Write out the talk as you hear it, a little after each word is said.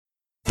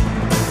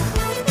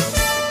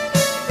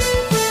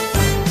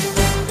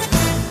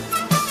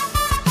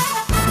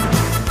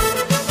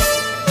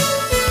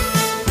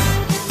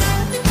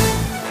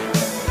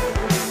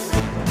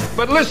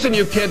But listen,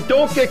 you kid,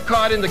 don't get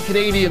caught in the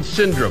Canadian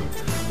syndrome,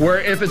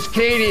 where if it's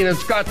Canadian,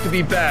 it's got to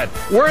be bad.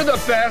 We're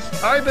the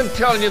best. I've been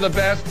telling you the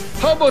best.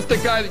 How about the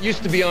guy that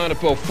used to be on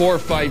about 4 or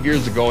 5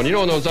 years ago? And you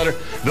know those other,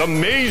 the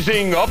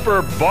amazing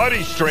upper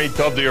body strength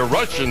of the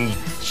Russians.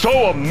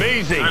 So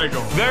amazing.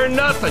 They're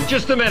nothing.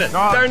 Just a minute.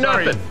 No, They're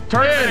sorry. nothing.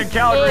 Tournament in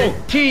Calgary.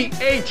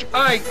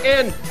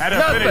 N-O-T-H-I-N. Had a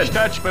nothing. finish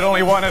touch, but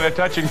only one at a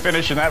touching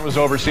finish, and that was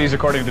overseas,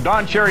 according to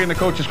Don Cherry and the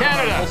coaches'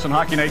 Canada. Wilson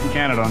Hockey Night in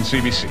Canada on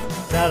CBC.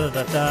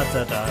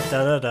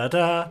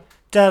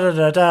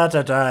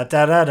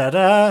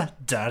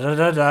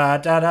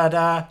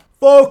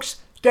 Folks,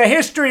 the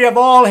history of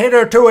all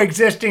hitherto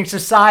existing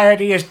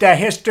society is the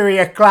history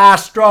of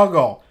class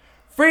struggle.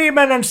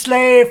 Freeman and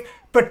slave,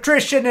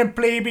 patrician and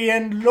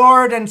plebeian,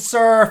 lord and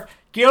serf,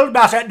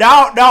 guildmaster.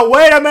 Now,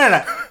 wait a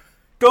minute.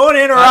 Don't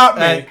interrupt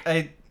me.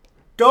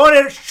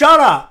 Shut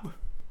up.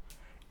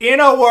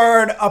 In a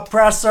word,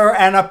 oppressor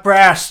and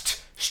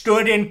oppressed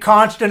stood in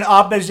constant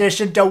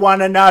opposition to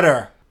one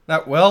another.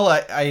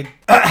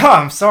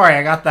 I'm sorry,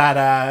 I got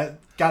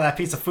that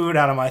piece of food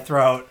out of my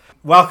throat.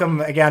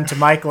 Welcome again to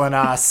Michael and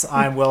Us.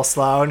 I'm Will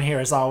Sloan, here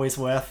as always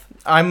with...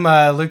 I'm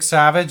Luke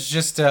Savage,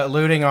 just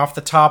alluding off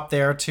the top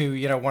there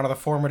to, one of the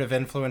formative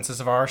influences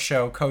of our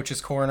show,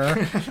 Coach's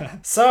Corner.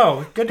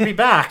 So, good to be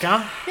back,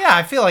 huh? Yeah,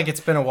 I feel like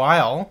it's been a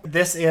while.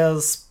 This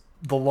is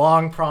the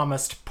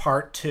long-promised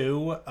part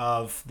 2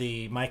 of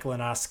the Michael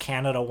and Us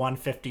Canada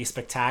 150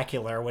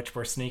 Spectacular, which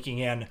we're sneaking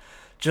in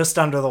just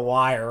under the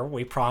wire.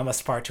 We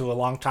promised part 2 a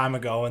long time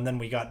ago, and then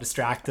we got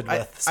distracted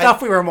with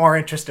stuff we were more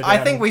interested in. I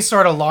think we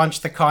sort of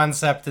launched the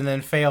concept and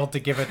then failed to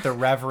give it the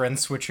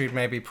reverence which we'd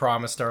maybe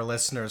promised our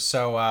listeners.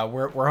 So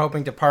we're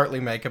hoping to partly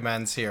make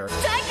amends here.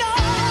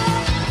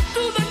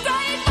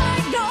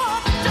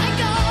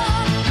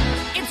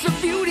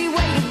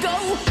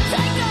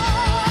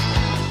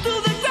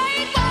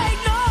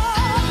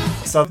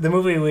 So the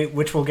movie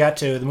which we'll get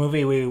to, the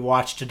movie we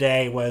watched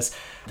today was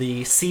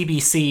the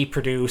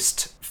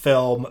CBC-produced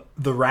film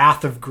The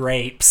Wrath of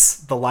Grapes,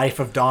 The Life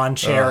of Don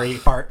Cherry,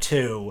 Part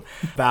 2,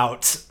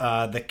 about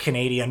the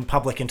Canadian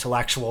public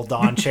intellectual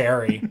Don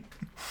Cherry.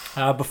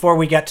 Before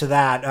we get to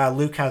that,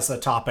 Luke has a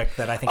topic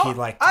that I think he'd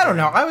like to I don't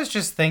know. I was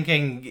just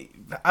thinking,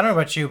 I don't know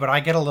about you, but I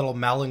get a little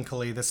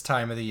melancholy this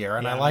time of the year,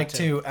 and I like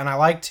to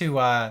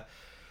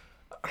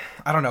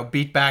I don't know,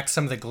 beat back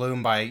some of the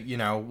gloom by,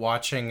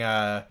 watching,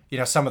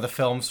 some of the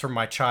films from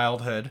my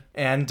childhood.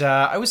 And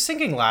I was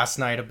thinking last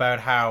night about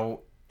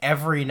how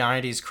every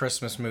 90s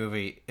Christmas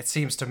movie, it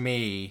seems to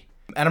me,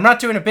 and I'm not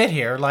doing a bit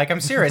here,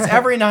 I'm serious,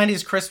 every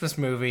 90s Christmas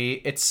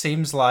movie, it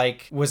seems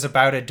like, was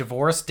about a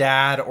divorced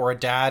dad or a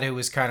dad who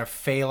was kind of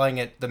failing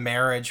at the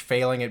marriage,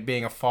 failing at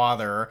being a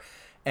father,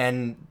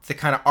 and the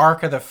kind of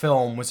arc of the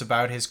film was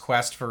about his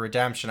quest for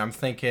redemption. I'm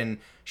thinking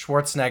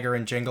Schwarzenegger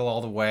in Jingle All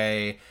the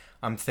Way.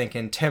 I'm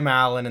thinking Tim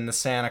Allen in The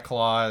Santa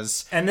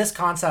Claus. And this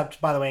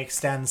concept, by the way,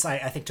 extends, I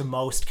think, to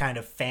most kind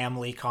of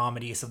family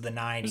comedies of the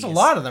 90s. There's a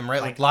lot of them,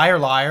 right? Like Liar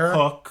Liar.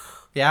 Hook.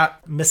 Yeah.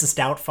 Mrs.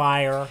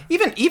 Doubtfire.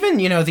 Even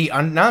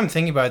now I'm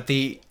thinking about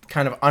the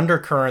kind of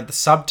undercurrent, the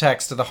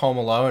subtext of the Home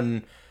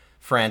Alone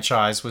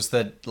franchise was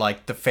that,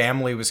 the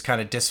family was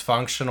kind of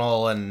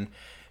dysfunctional and...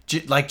 Do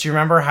you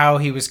remember how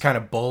he was kind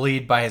of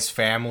bullied by his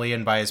family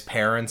and by his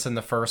parents in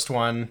the first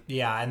one?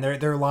 Yeah, and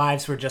their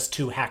lives were just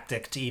too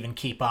hectic to even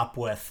keep up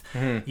with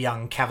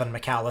young Kevin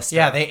McAllister.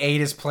 Yeah, they ate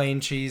his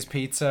plain cheese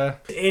pizza.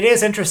 It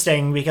is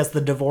interesting because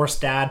the divorced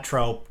dad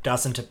trope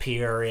doesn't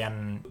appear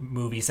in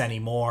movies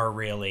anymore,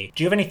 really.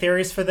 Do you have any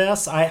theories for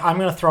this? I'm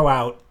going to throw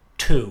out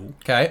 2.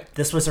 Okay.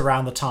 This was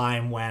around the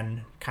time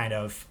when kind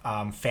of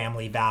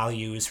family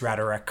values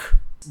rhetoric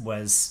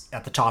was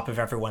at the top of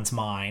everyone's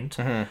mind.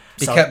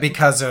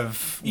 Because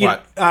of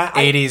what?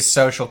 80s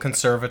social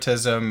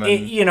conservatism.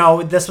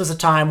 And... this was a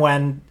time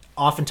when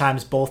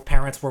oftentimes both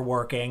parents were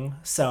working,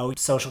 so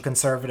social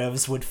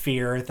conservatives would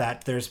fear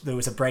that there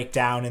was a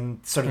breakdown in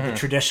sort of the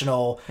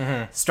traditional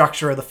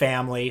structure of the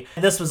family.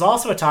 This was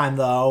also a time,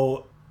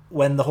 though,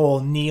 when the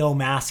whole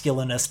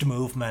neo-masculinist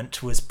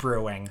movement was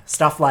brewing.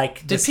 Stuff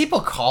like... Did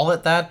people call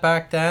it that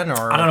back then?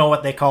 Or I don't know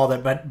what they called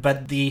it,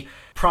 but the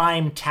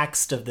prime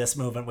text of this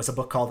movement was a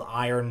book called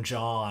Iron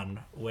John,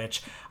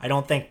 which I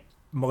don't think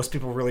most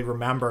people really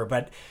remember,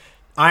 but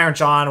Iron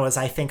John was,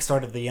 I think,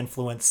 sort of the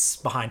influence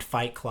behind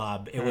Fight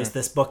Club. It was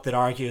this book that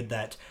argued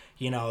that,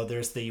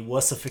 there's the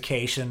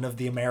wussification of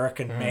the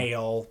American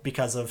male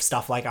because of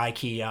stuff like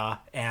IKEA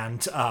and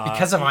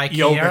because of IKEA?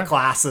 Yoga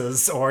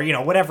classes or,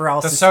 whatever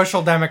else. The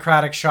social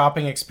democratic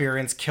shopping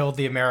experience killed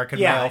the American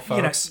male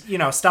folks.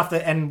 Stuff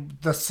that, and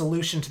the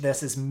solution to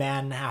this is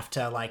men have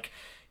to,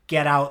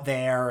 get out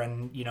there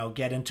and,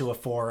 get into a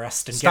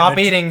forest and stop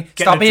eating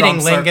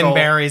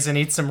lingonberries and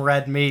eat some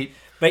red meat.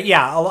 But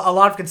yeah, a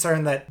lot of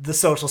concern that the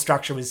social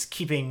structure was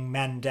keeping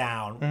men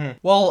down.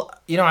 Well,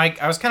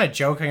 I was kind of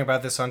joking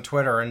about this on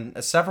Twitter,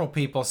 and several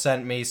people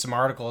sent me some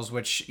articles,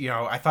 which,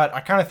 I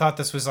kind of thought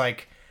this was I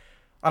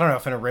don't know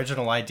if an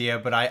original idea,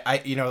 but I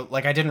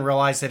didn't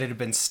realize that it had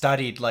been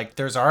studied.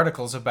 There's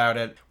articles about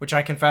it, which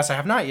I confess I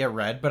have not yet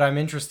read, but I'm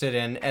interested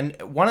in. And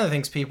one of the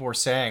things people were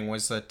saying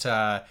was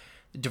that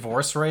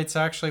divorce rates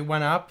actually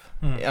went up.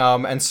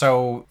 And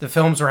so the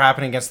films were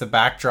happening against the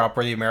backdrop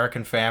where the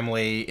American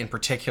family in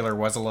particular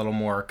was a little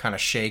more kind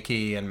of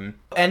shaky. And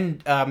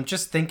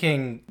just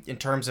thinking in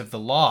terms of the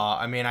law,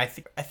 I mean, I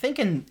think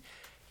in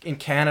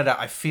Canada,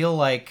 I feel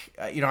like,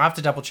 I have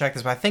to double check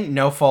this, but I think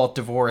no-fault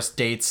divorce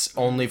dates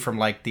only from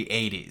like the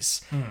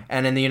 80s.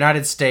 And in the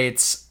United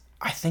States,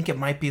 I think it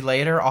might be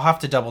later. I'll have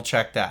to double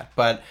check that.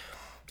 But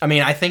I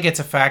mean, I think it's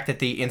a fact that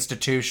the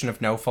institution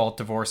of no-fault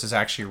divorce is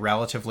actually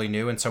relatively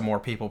new, and so more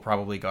people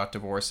probably got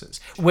divorces.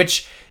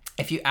 Which,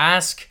 if you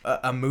ask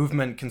a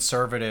movement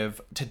conservative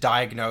to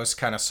diagnose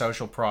kind of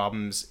social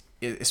problems,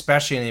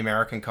 especially in the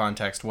American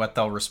context, what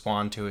they'll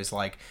respond to is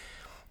like,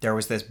 there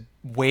was this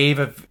wave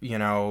of,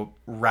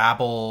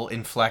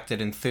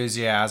 rabble-inflected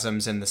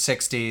enthusiasms in the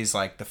 60s,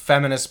 like the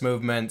feminist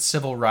movement,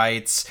 civil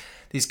rights,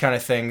 these kind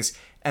of things.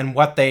 And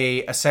what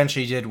they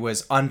essentially did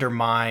was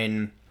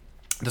undermine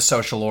the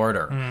social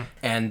order.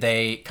 And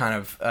they kind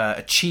of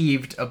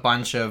achieved a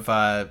bunch of,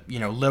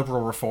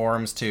 liberal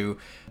reforms to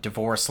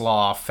divorce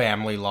law,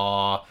 family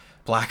law.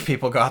 Black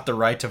people got the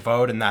right to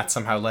vote, and that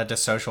somehow led to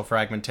social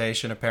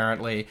fragmentation,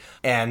 apparently.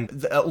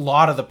 And a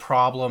lot of the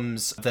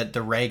problems that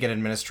the Reagan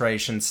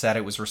administration said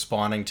it was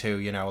responding to,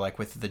 like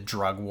with the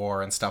drug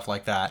war and stuff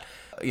like that,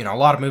 a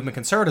lot of movement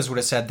conservatives would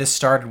have said this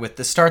starts with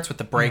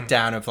the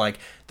breakdown of like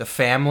the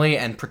family,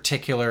 and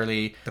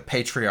particularly the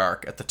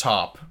patriarch at the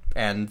top,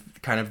 and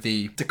kind of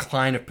the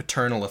decline of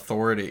paternal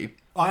authority.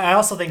 I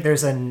also think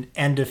there's an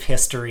end of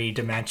history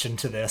dimension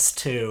to this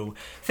too.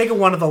 Think of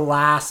one of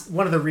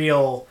the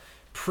real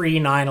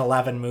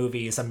pre-9/11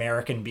 movies,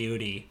 American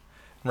Beauty.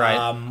 Right.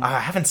 I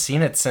haven't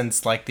seen it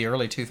since like the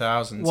early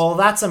 2000s. Well,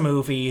 that's a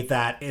movie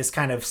that is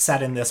kind of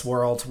set in this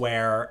world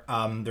where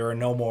there are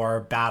no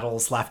more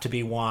battles left to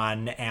be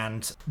won,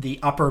 and the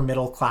upper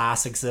middle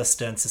class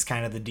existence is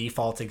kind of the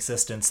default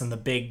existence, and the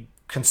big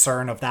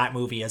concern of that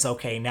movie is,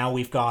 okay, now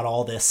we've got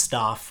all this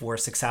stuff, we're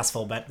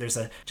successful, but there's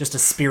just a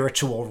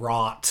spiritual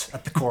rot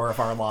at the core of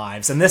our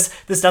lives. And this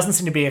doesn't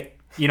seem to be a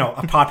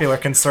popular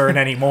concern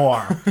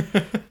anymore.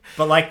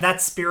 But like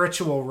that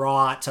spiritual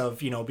rot of,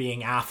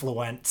 being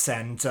affluent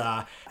and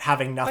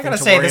having nothing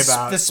to worry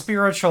about. The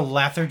spiritual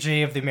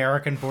lethargy of the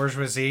American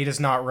bourgeoisie does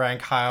not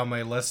rank high on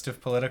my list of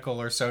political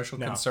or social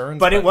concerns.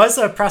 But it was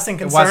a pressing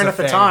concern at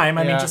the time.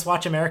 I mean, Yeah. just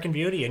watch American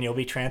Beauty and you'll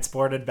be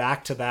transported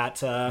back to that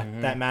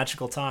that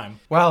magical time.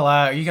 Well,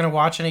 are you going to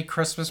watch any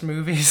Christmas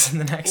movies in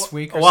the next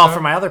week or so? Well,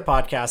 for my other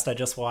podcast, I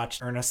just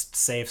watched Ernest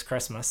Saves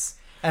Christmas.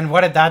 And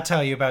what did that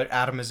tell you about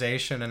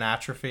atomization and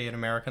atrophy in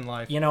American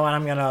life? You know what?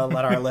 I'm going to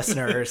let our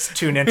listeners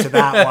tune into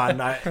that one.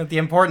 The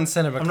Important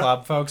Cinema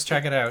Club, folks,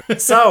 check it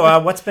out. So,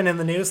 what's been in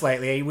the news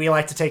lately? We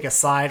like to take a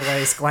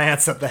sideways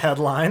glance at the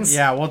headlines.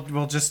 Yeah,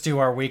 we'll just do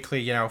our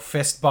weekly,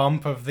 fist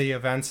bump of the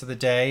events of the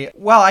day.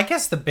 Well, I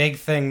guess the big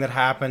thing that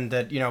happened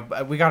that,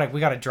 we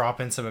gotta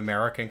drop in some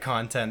American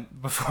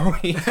content before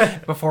we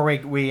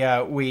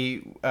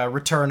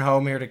return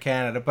home here to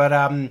Canada. But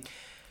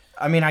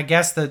I mean, I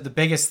guess the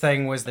biggest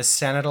thing was the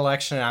Senate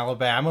election in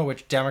Alabama,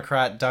 which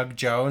Democrat Doug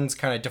Jones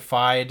kind of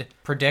defied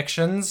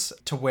predictions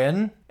to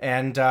win.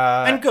 And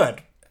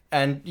good.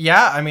 And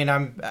yeah, I mean,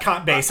 I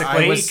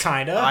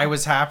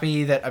was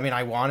happy that,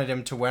 I wanted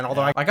him to win,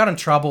 although I got in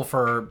trouble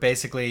for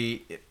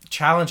basically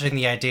challenging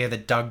the idea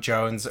that Doug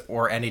Jones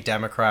or any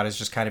Democrat is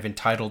just kind of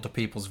entitled to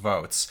people's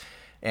votes.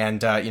 And,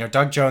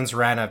 Doug Jones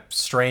ran a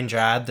strange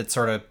ad that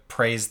sort of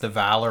praised the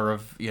valor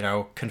of,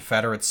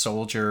 Confederate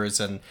soldiers,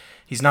 and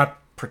he's not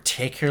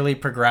particularly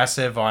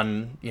progressive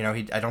on,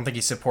 I don't think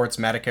he supports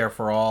Medicare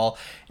for all,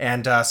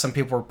 and some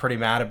people were pretty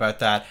mad about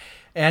that.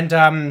 And,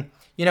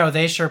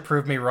 they sure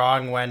proved me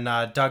wrong when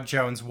Doug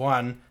Jones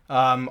won,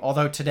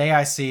 although today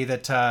I see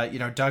that,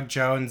 Doug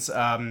Jones,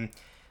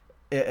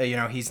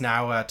 he's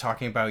now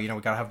talking about, we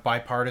gotta have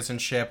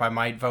bipartisanship. I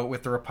might vote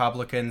with the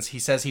Republicans. He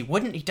says he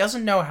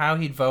doesn't know how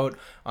he'd vote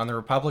on the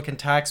Republican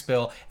tax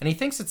bill, and he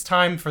thinks it's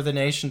time for the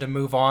nation to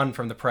move on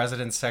from the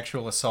president's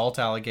sexual assault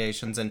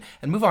allegations and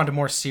move on to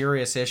more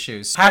serious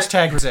issues.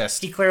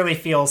 #resist. He clearly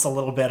feels a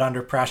little bit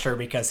under pressure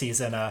because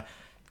he's in a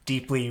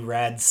deeply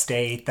red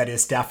state that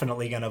is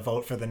definitely going to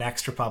vote for the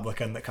next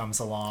Republican that comes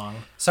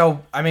along.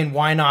 So,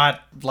 why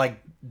not,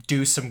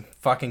 do some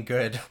fucking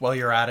good while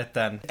you're at it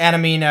then?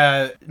 And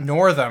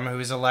Northam,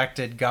 who's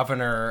elected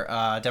governor,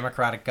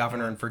 Democratic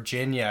governor in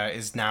Virginia,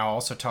 is now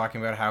also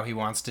talking about how he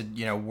wants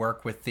to,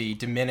 work with the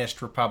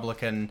diminished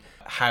Republican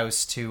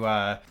House to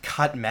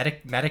cut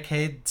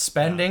Medicaid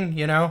spending,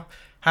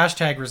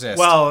 #resist.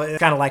 Well, it's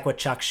kind of like what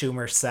Chuck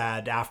Schumer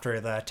said after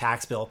the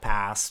tax bill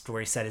passed, where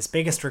he said his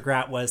biggest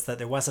regret was that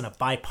there wasn't a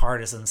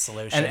bipartisan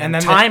solution. And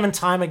then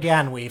time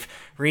again, we've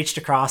reached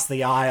across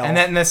the aisle. And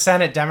then the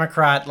Senate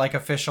Democrat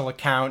official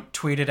account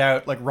tweeted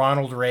out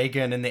Ronald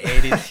Reagan in the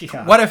 80s.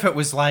 Yeah. What if it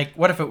was like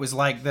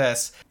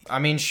this?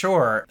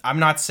 Sure. I'm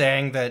not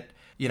saying that,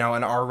 an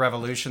Our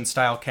Revolution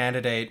style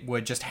candidate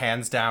would just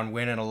hands down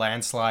win in a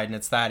landslide and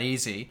it's that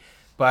easy.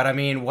 But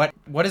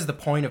what is the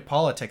point of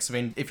politics?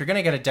 If you're going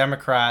to get a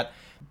Democrat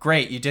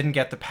great, you didn't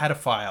get the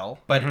pedophile,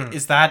 but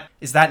is that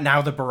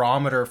now the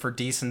barometer for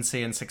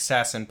decency and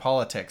success in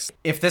politics?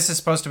 If this is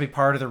supposed to be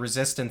part of the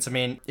resistance, I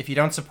mean, if you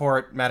don't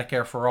support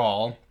Medicare for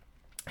all,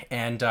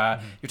 and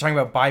you're talking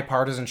about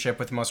bipartisanship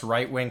with the most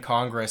right-wing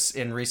Congress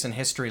in recent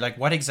history, like,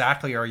 what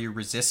exactly are you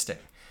resisting?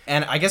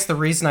 And I guess the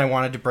reason I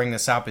wanted to bring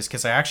this up is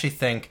because I actually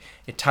think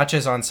it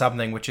touches on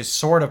something which is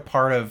sort of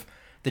part of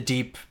the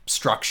deep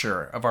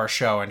structure of our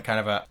show and kind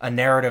of a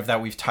narrative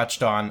that we've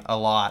touched on a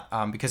lot.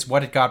 Because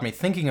what it got me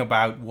thinking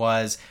about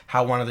was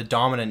how one of the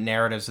dominant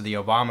narratives of the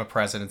Obama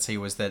presidency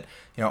was that,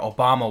 you know,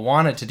 Obama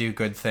wanted to do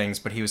good things,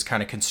 but he was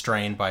kind of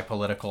constrained by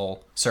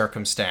political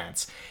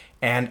circumstance.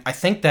 And I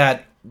think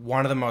that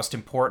one of the most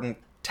important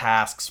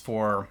tasks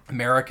for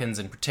Americans,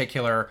 in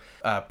particular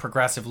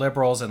progressive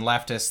liberals and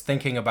leftists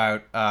thinking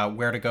about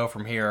where to go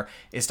from here,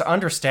 is to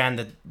understand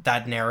that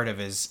that narrative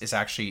is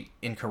actually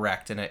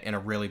incorrect in a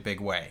really big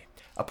way.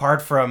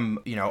 Apart from,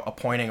 you know,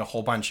 appointing a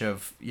whole bunch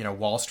of, you know,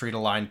 Wall Street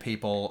aligned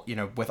people, you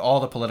know, with all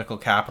the political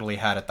capital he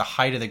had at the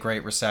height of the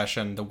Great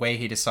Recession, the way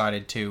he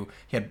decided to,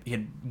 he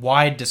had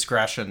wide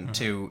discretion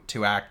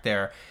to act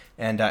there,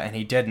 and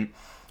he didn't.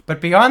 But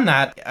beyond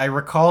that, I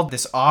recalled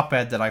this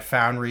op-ed that I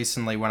found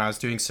recently when I was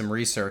doing some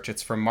research.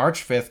 It's from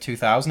March 5th,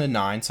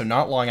 2009, so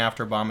not long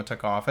after Obama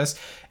took office.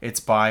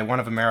 It's by one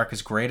of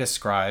America's greatest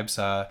scribes,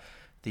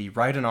 the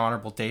Right and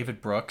Honorable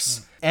David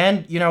Brooks.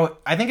 And, you know,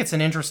 I think it's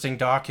an interesting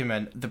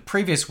document. The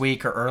previous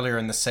week or earlier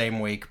in the same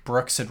week,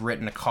 Brooks had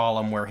written a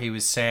column where he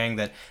was saying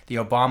that the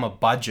Obama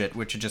budget,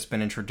 which had just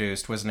been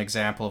introduced, was an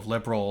example of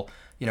liberal,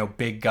 you know,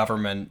 big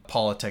government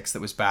politics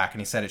that was back.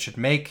 And he said it should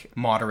make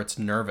moderates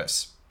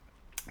nervous.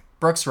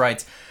 Brooks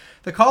writes,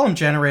 the column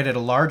generated a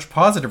large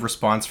positive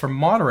response from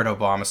moderate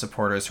Obama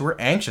supporters who were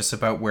anxious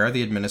about where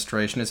the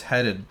administration is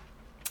headed.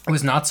 It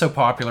was not so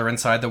popular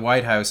inside the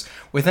White House.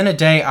 Within a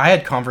day, I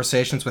had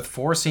conversations with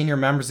 4 senior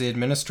members of the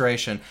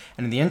administration,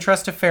 and in the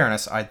interest of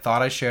fairness, I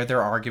thought I shared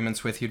their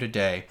arguments with you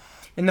today.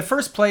 In the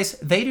first place,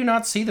 they do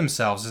not see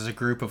themselves as a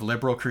group of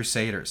liberal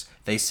crusaders.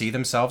 They see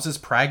themselves as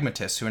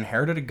pragmatists who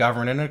inherited a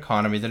government and an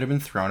economy that had been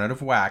thrown out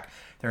of whack.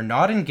 They're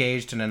not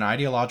engaged in an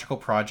ideological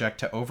project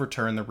to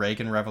overturn the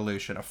Reagan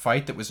Revolution, a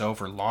fight that was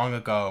over long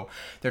ago.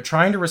 They're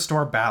trying to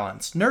restore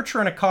balance,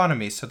 nurture an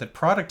economy so that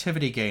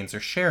productivity gains are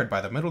shared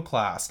by the middle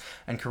class,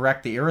 and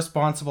correct the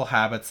irresponsible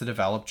habits that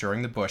developed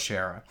during the Bush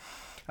era.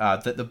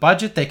 The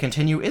budget, they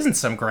continue, isn't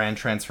some grand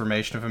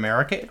transformation of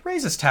America. It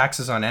raises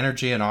taxes on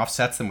energy and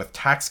offsets them with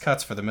tax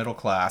cuts for the middle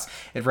class.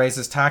 It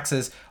raises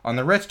taxes on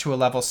the rich to a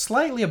level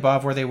slightly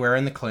above where they were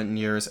in the Clinton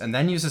years, and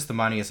then uses the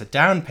money as a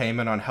down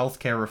payment on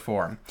healthcare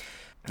reform.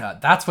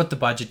 That's what the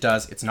budget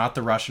does. It's not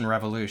the Russian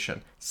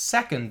Revolution.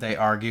 Second, they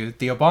argue,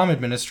 the Obama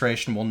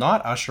administration will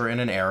not usher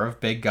in an era of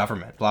big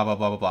government. Blah, blah,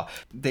 blah, blah,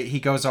 blah. He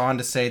goes on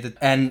to say that,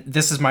 and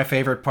this is my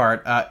favorite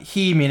part,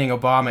 he, meaning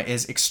Obama,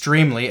 is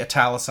extremely,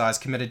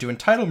 italicized, committed to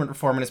entitlement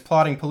reform and is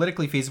plotting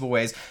politically feasible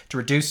ways to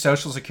reduce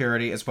Social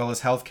Security as well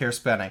as healthcare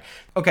spending.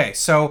 Okay,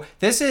 so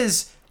this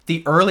is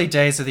the early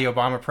days of the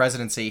Obama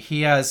presidency.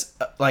 He has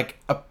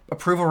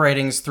approval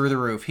ratings through the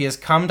roof. He has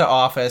come to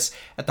office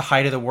at the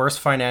height of the worst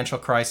financial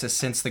crisis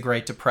since the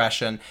Great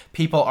Depression.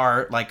 People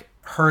are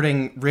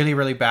hurting really,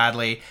 really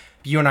badly.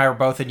 You and I were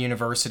both in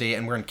university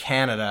and we're in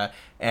Canada.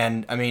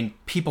 And I mean,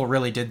 people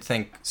really did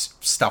think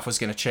stuff was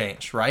going to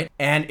change, right?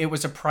 And it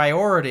was a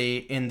priority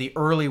in the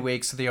early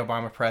weeks of the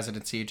Obama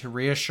presidency to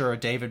reassure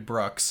David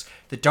Brooks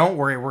that don't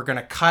worry, we're going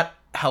to cut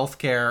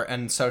healthcare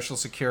and Social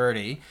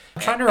Security.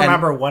 I'm trying to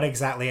remember what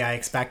exactly I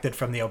expected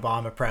from the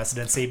Obama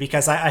presidency,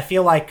 because I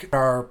feel like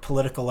our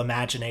political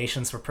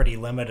imaginations were pretty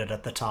limited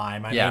at the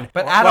time. I mean,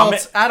 but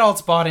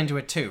adults bought into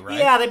it too, right?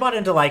 Yeah, they bought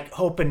into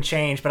hope and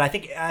change, but I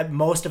think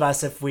most of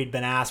us, if we'd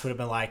been asked, would have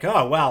been like,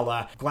 oh,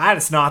 well, glad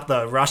it's not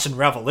the Russian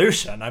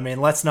Revolution. I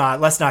mean, let's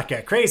not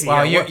get crazy.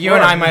 Well, you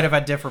and I might have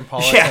had different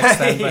politics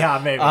then. But,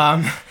 yeah,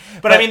 maybe.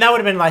 But I mean, that would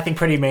have been, I think,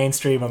 pretty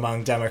mainstream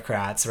among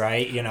Democrats,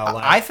 right? You know,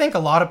 I think a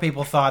lot of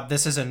people thought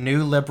this is a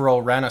new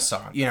liberal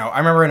renaissance. You know, I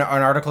remember an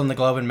article in the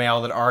Globe and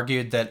Mail that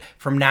argued that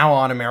from now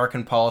on,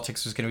 American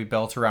politics was going to be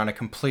built around a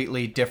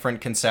completely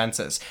different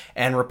consensus,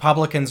 and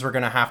Republicans were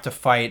going to have to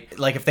fight.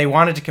 If they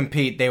wanted to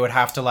compete, they would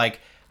have to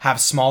have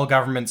small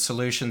government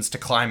solutions to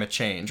climate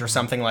change or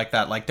something like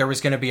that. There was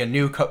going to be a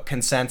new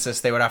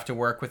consensus they would have to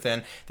work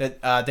within,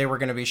 that they were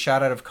going to be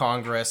shut out of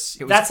Congress.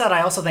 That said,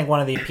 I also think one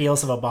of the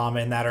appeals of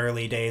Obama in that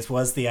early days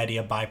was the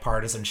idea of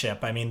bipartisanship.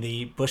 I mean,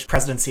 the Bush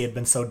presidency had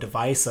been so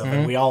divisive,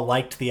 and we all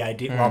liked the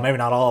idea, well, maybe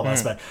not all of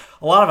us, but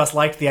a lot of us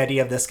liked the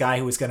idea of this guy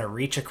who was going to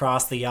reach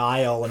across the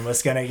aisle and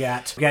was going to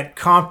get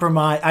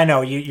compromised. I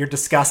know you're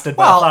disgusted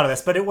by a lot of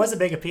this, but it was a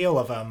big appeal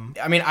of him.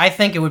 I mean, I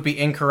think it would be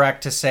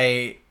incorrect to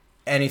say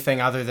anything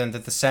other than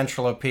that the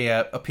central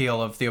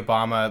appeal of the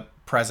Obama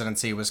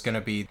presidency was going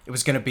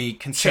to be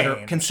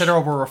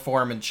considerable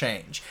reform and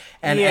change.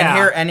 And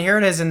here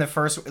it is in the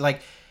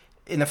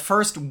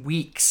first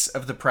weeks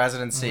of the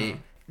presidency.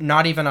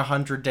 Not even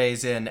 100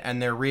 days in, and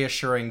they're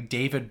reassuring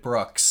David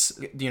Brooks,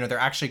 they're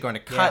actually going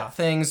to cut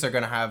things. They're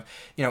going to have,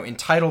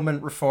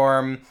 entitlement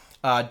reform.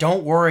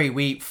 Don't worry,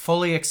 we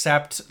fully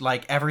accept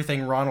like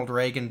everything Ronald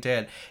Reagan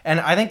did. And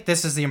I think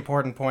this is the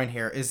important point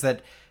here, is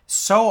that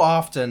so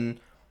often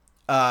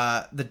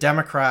the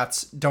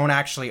Democrats don't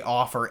actually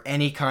offer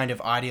any kind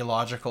of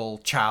ideological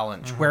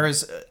challenge.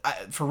 Whereas,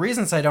 for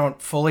reasons I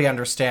don't fully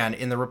understand,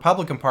 in the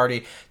Republican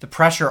Party, the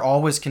pressure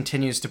always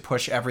continues to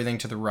push everything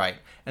to the right.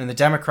 And in the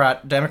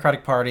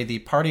Democratic Party, the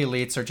party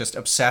elites are just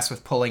obsessed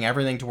with pulling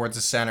everything towards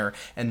the center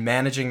and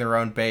managing their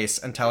own base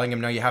and telling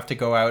them, no, you have to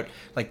go out,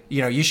 like,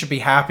 you know, you should be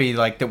happy,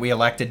 like, that we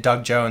elected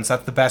Doug Jones.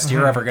 That's the best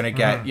you're ever going to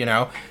get, you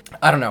know?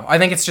 I don't know. I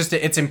think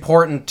it's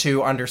important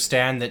to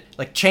understand that,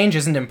 like, change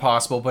isn't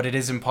impossible, but it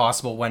is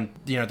impossible when,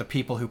 you know, the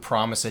people who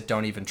promise it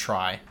don't even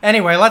try.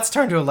 Anyway, let's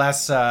turn to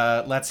less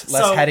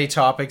heady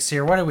topics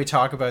here. What did we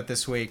talk about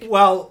this week?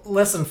 Well,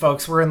 listen,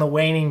 folks, we're in the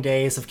waning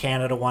days of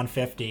Canada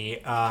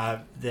 150.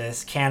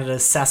 This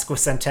Canada's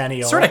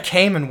sesquicentennial Sort of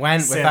came and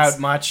went without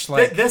much,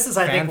 like, this is,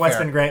 I think, what's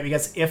fanfare. been great,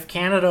 because if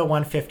Canada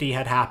 150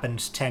 had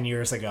happened 10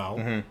 years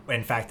ago,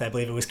 in fact, I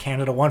believe it was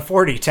Canada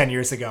 140 10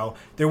 years ago,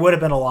 there would have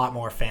been a lot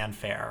more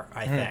fanfare,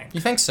 I think.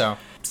 You think so?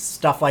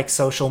 Stuff like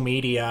social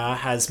media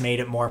has made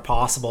it more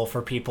possible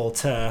for people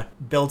to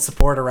build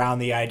support around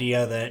the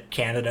idea that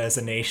Canada is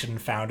a nation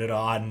founded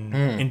on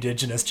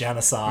Indigenous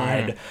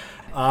genocide.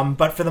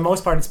 But for the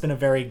most part, it's been a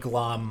very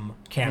glum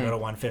Canada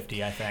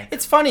 150, I think.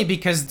 It's funny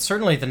because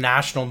certainly the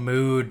national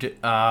mood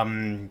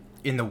in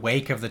the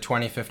wake of the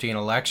 2015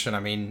 election, I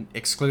mean,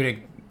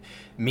 excluding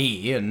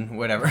me and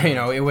whatever, you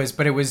know, it was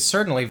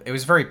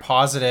very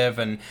positive,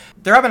 and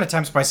there have been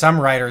attempts by some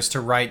writers to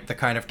write the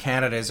kind of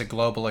Canada is a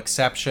global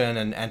exception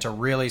and to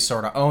really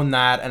sort of own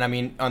that. And I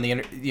mean, on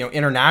the, you know,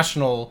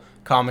 international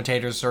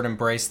commentators sort of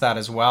embrace that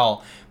as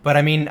well. But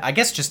I mean, I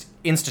guess just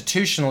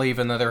institutionally,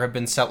 even though there have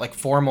been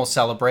formal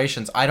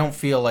celebrations, I don't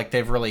feel like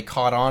they've really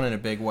caught on in a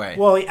big way.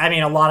 Well, I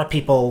mean, a lot of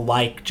people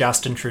like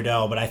Justin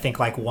Trudeau, but I think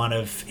like one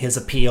of his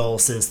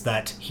appeals is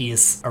that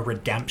he's a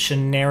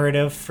redemption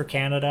narrative for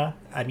Canada.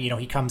 I mean, you know,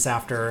 he comes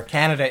after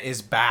Canada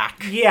is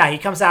back. Yeah, he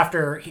comes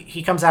after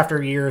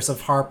years of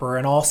Harper,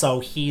 and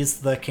also he's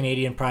the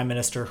Canadian Prime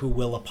Minister who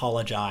will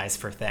apologize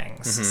for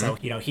things. So,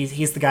 you know,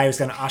 he's the guy who's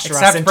going to usher us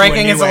into a Except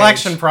breaking new his age.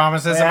 election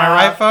promises, am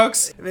I right,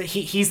 folks?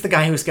 He's the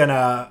guy who's going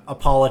to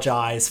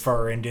apologize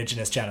for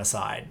Indigenous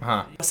genocide.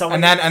 So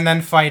and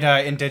then fight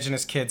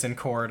Indigenous kids in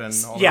court and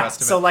all the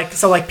rest of it.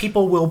 So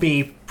people will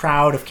be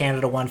proud of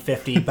Canada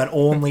 150, but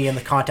only in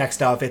the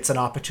context of it's an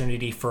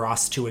opportunity for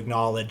us to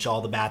acknowledge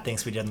all the bad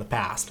things we did in the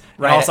past.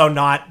 Right. And also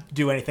not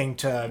do anything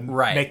to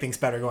make things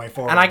better going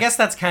forward. And I guess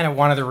that's kind of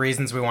one of the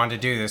reasons we wanted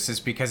to do this, is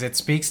because it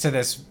speaks to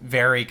this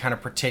very kind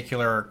of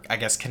particular, I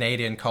guess,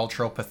 Canadian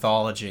cultural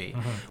pathology.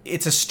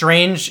 It's a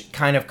strange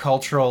kind of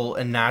cultural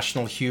and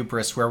national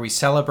hubris where we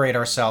celebrate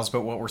ourselves,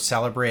 but what we're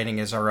celebrating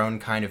is our own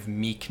kind of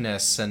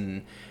meekness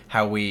and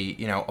how we,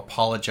 you know,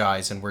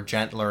 apologize, and we're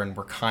gentler and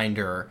we're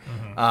kinder.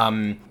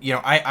 You know,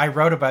 I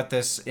wrote about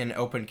this in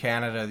Open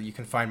Canada. You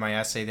can find my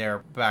essay there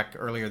back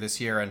earlier this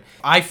year. And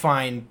I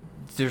find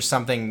there's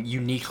something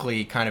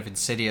uniquely kind of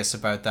insidious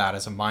about that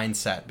as a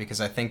mindset, because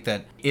I think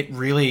that it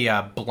really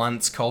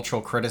blunts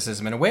cultural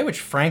criticism in a way which,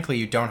 frankly,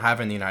 you don't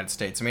have in the United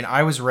States. I mean,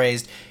 I was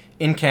raised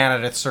in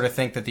Canada to sort of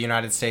think that the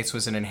United States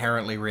was an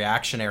inherently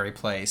reactionary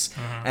place.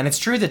 And it's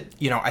true that,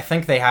 you know, I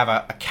think they have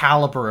a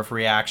caliber of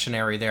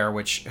reactionary there,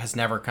 which has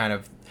never kind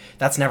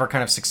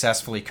of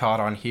successfully caught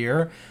on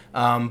here.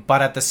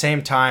 But at the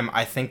same time,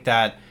 I think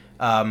that,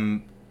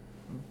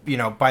 you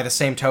know, by the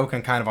same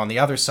token, kind of on the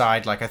other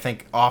side, like, I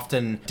think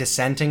often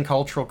dissenting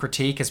cultural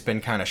critique has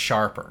been kind of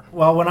sharper.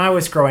 Well, when I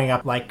was growing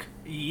up, like,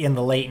 in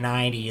the late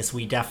 90s,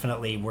 we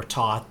definitely were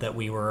taught that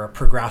we were a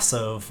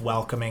progressive,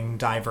 welcoming,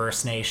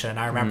 diverse nation.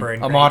 I remember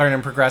a modern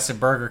and progressive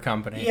burger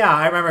company. Yeah,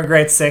 I remember in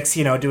grade 6,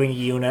 you know, doing a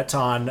unit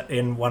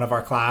in one of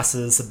our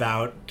classes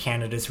about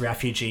Canada's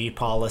refugee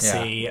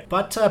policy. Yeah.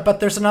 But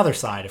there's another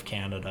side of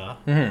Canada.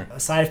 A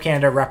side of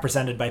Canada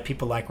represented by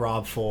people like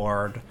Rob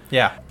Ford.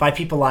 Yeah. By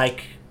people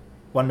like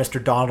one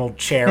Mr. Donald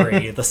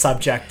Cherry, the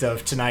subject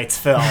of tonight's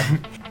film.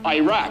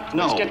 Iraq.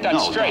 Let's get that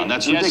straight. Don,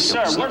 that's yes,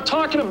 ridiculous. sir. We're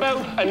talking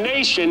about a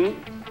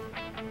nation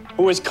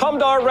who has come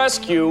to our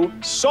rescue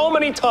so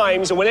many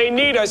times, and when they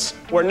need us,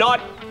 we're not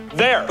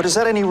there. But is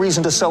that any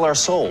reason to sell our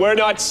soul? We're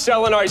not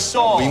selling our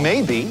soul. We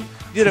may be.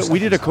 We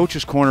did a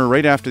coach's corner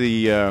right after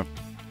the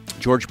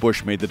George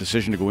Bush made the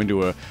decision to go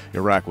into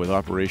Iraq with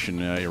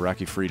Operation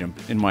Iraqi Freedom.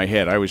 In my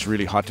head, I was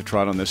really hot to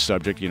trot on this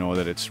subject, you know,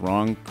 that it's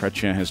wrong.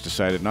 Chrétien has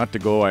decided not to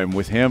go. I'm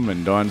with him,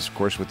 and Don's, of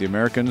course, with the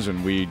Americans,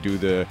 and we do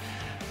the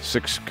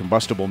 6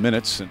 combustible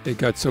minutes. It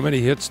got so many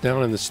hits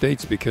down in the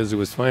States because it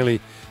was finally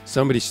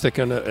somebody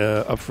sticking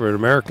up for an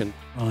American.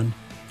 Ron,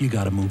 you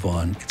got to move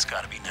on. It's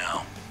got to be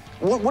now.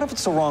 What if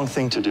it's the wrong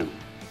thing to do?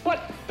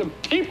 What the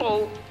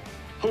people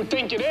who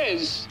think it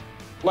is,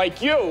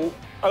 like you,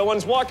 are the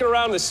ones walking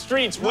around the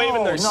streets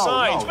waving their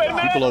signs. Wait a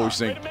minute. People always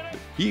think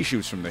he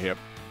shoots from the hip.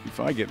 If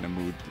I get in a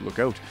mood, look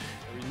out.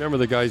 I remember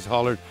the guys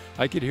hollered.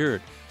 I could hear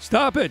it.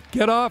 Stop it!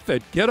 Get off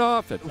it! Get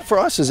off it! For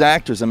us as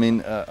actors, I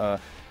mean,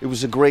 it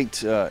was a great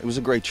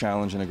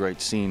challenge and a great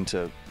scene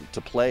to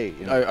play.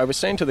 You know? I was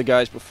saying to the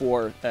guys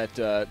before that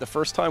the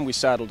first time we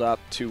saddled up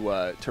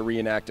to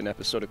reenact an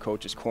episode of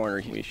Coach's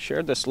Corner, we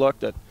shared this look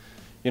that,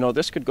 you know,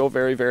 this could go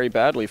very, very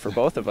badly for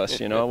both of us.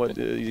 You know,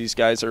 these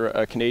guys are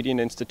a Canadian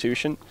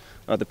institution.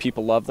 The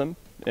people love them,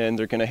 and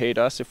they're going to hate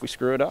us if we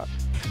screw it up.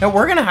 Now,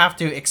 we're going to have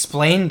to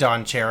explain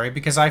Don Cherry,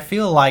 because I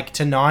feel like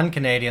to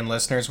non-Canadian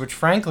listeners, which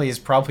frankly is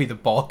probably the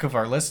bulk of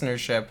our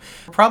listenership,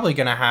 we're probably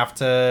going to have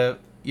to,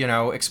 you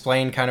know,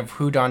 explain kind of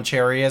who Don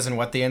Cherry is and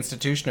what the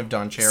institution of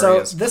Don Cherry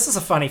is. So this is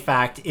a funny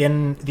fact.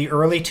 In the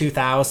early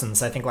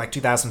 2000s, I think like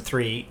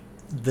 2003,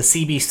 the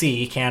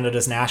CBC,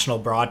 Canada's national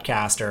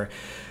broadcaster,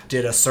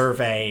 did a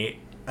survey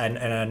and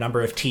a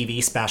number of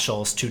TV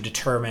specials to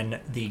determine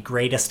the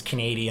greatest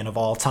Canadian of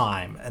all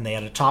time. And they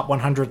had a top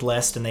 100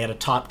 list and they had a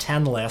top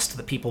 10 list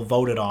that people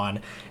voted on.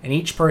 And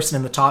each person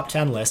in the top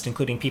 10 list,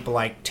 including people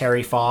like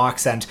Terry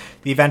Fox and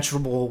the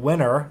eventual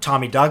winner,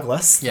 Tommy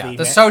Douglas. Yeah,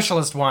 the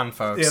socialist one,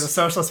 folks. Yeah, the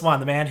socialist one,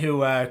 the man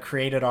who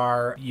created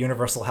our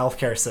universal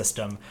healthcare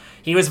system.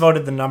 He was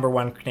voted the number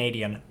one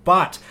Canadian.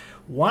 But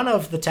one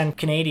of the 10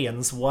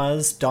 Canadians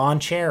was Don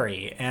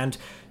Cherry. And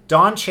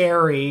Don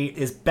Cherry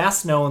is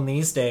best known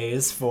these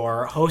days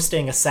for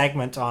hosting a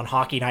segment on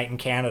Hockey Night in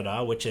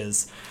Canada, which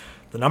is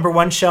the number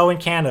one show in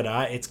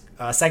Canada. It's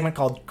a segment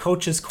called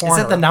Coach's Corner.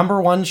 Is it the number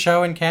one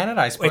show in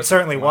Canada? I suppose it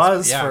certainly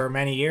was for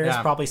many years.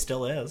 Yeah. Probably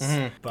still is.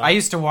 Mm-hmm. But I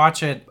used to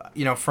watch it,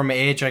 you know, from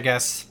age, I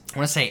guess, I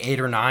want to say 8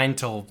 or 9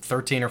 till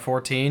 13 or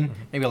 14,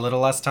 maybe a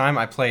little less time.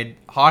 I played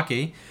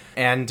hockey.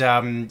 And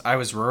I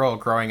was rural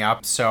growing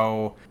up,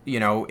 so, you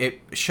know,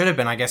 it should have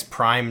been, I guess,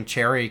 prime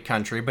Cherry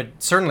country, but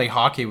certainly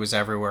hockey was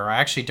everywhere. I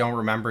actually don't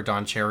remember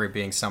Don Cherry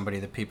being somebody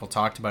that people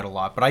talked about a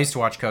lot, but I used to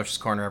watch Coach's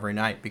Corner every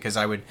night because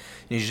I would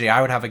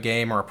have a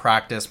game or a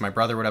practice, my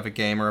brother would have a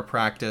game or a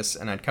practice,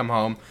 and I'd come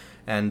home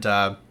and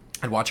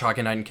I'd watch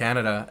Hockey Night in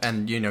Canada,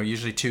 and, you know,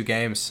 usually 2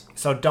 games.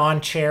 So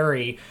Don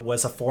Cherry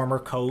was a former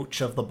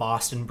coach of the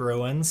Boston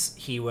Bruins.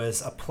 He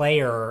was a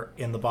player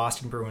in the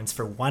Boston Bruins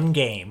for 1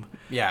 game.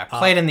 Yeah,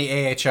 played in the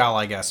AHL,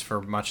 I guess,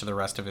 for much of the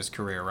rest of his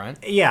career, right?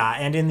 Yeah,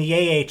 and in the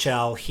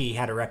AHL, he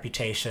had a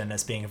reputation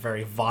as being a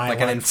very violent...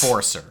 Like an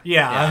enforcer.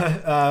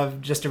 Yeah.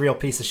 Just a real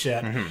piece of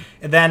shit. Mm-hmm.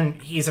 And then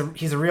he's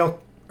a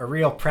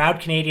real proud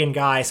Canadian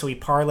guy, so he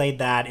parlayed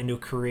that into a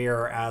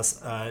career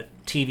as a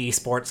TV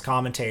sports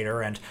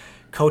commentator, and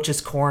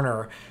Coach's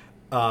Corner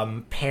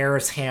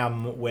pairs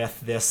him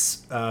with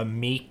this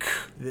meek...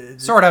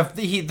 Sort of,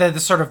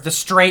 the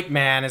straight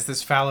man is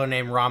this fellow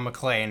named Ron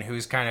MacLean,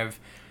 who's kind of,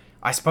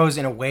 I suppose,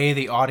 in a way,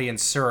 the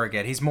audience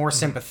surrogate. He's more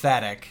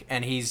sympathetic,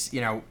 and he's,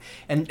 you know...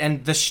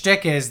 And the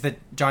shtick is that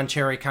Don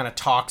Cherry kind of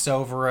talks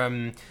over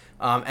him.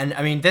 And,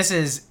 I mean, this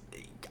is...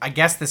 I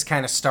guess this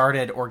kind of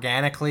started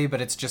organically, but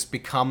it's just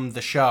become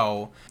the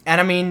show. And,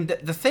 I mean,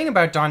 the thing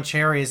about Don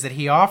Cherry is that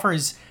he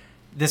offers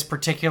this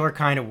particular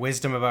kind of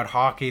wisdom about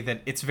hockey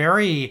that it's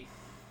very...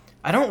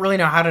 I don't really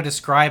know how to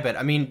describe it.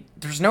 I mean,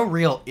 there's no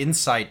real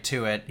insight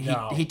to it.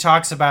 He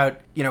talks about,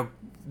 you know,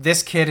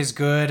 this kid is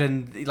good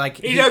and like...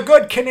 He's a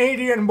good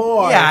Canadian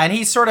boy. Yeah, and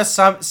he sort of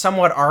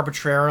somewhat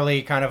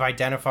arbitrarily kind of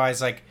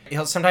identifies, like,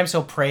 sometimes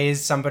he'll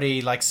praise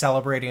somebody, like,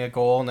 celebrating a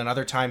goal, and then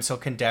other times he'll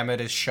condemn it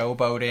as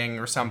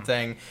showboating or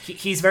something.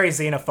 He's very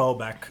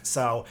xenophobic,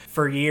 so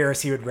for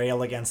years he would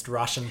rail against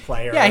Russian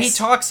players. Yeah, he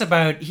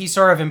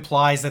sort of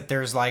implies that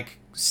there's, like,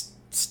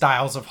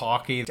 styles of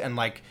hockey and,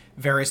 like,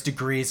 various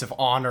degrees of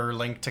honor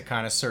linked to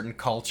kind of certain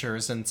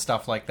cultures and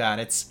stuff like that.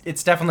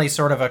 It's definitely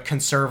sort of a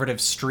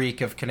conservative streak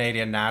of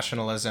Canadian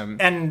nationalism.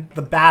 And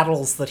the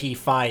battles that he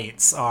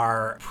fights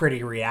are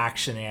pretty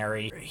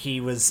reactionary. He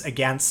was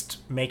against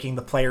making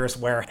the players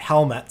wear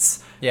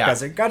helmets. Yeah.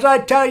 Because I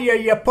tell you,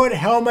 you put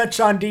helmets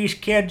on these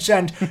kids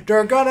and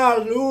they're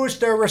gonna lose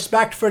their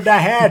respect for the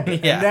head.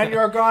 Yeah. And then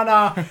you're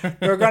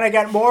gonna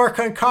get more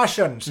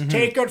concussions. Mm-hmm.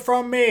 Take it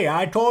from me.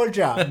 I told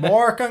you.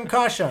 More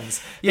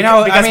concussions.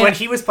 Because when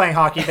he was playing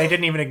hockey, they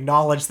didn't even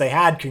acknowledge they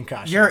had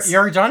concussions.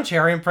 Your Don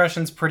Cherry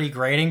impression's pretty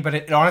grating, but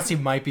it honestly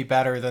might be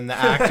better than the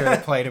actor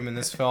that played him in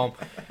this film.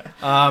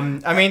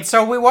 I mean,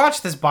 so we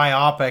watched this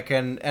biopic,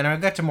 and I'll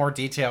get to more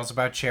details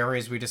about Cherry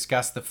as we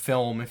discuss the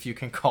film, if you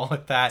can call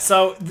it that.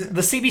 So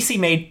the CBC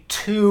made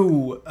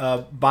 2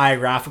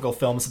 biographical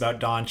films about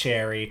Don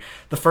Cherry.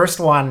 The first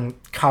one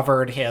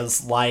covered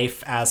his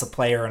life as a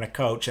player and a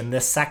coach, and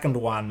this second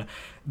one,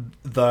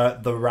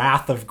 the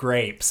Wrath of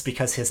Grapes,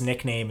 because his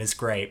nickname is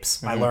Grapes.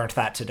 Mm-hmm. I learned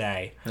that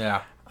today.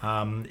 Yeah.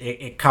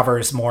 It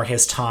covers more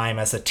his time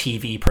as a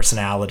TV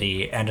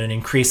personality and an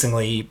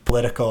increasingly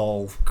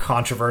political,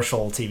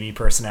 controversial TV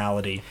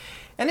personality.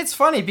 And it's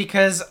funny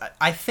because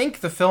I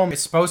think the film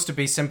is supposed to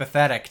be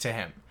sympathetic to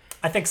him.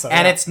 I think so.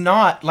 And it's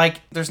not,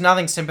 like, there's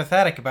nothing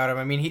sympathetic about him.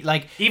 I mean, he,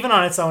 like... Even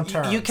on its own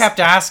terms. You kept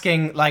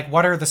asking, like,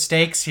 what are the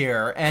stakes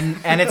here? And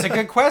it's a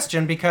good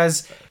question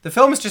because the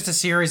film is just a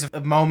series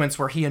of moments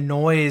where he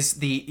annoys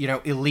the, you know,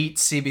 elite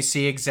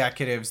CBC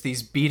executives,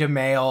 these beta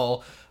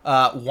male...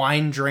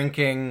 wine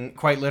drinking,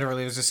 quite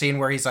literally. There's a scene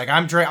where he's like,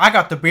 I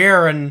got the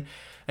beer, and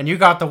and you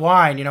got the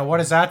wine, you know, what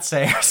does that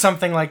say? Or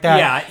something like that.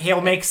 Yeah,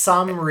 he'll make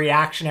some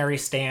reactionary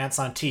stance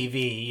on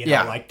TV, you know,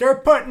 Yeah. like, they're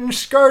putting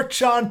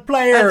skirts on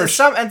players.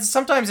 And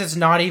sometimes it's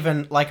not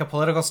even like a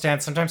political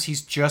stance. Sometimes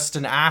he's just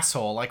an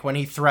asshole. Like when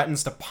he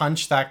threatens to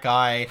punch that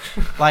guy,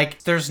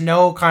 like there's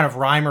no kind of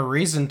rhyme or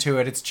reason to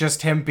it. It's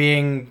just him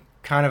being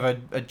kind of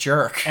a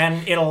jerk.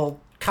 And it'll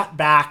cut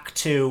back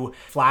to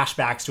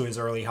flashbacks to his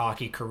early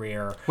hockey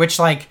career. Which,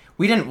 like,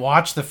 we didn't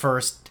watch the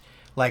first,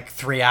 like,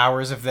 3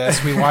 hours of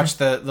this. We watched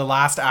the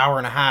last hour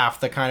and a half,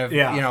 the kind of,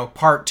 Yeah. you know,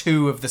 part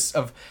 2 of this,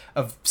 of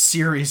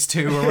series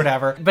 2 or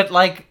whatever. But,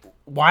 like,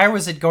 why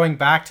was it going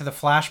back to the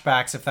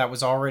flashbacks if that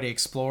was already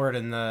explored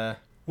in the...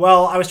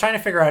 Well, I was trying to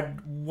figure out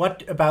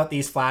what about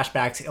these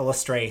flashbacks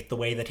illustrate the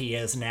way that he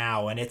is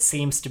now, and it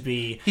seems to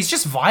be... He's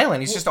just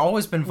violent. He's just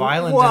always been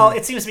violent. Well, and...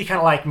 it seems to be kind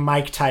of like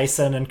Mike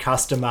Tyson and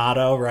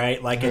Customato,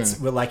 right? Like it's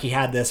like he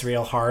had this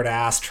real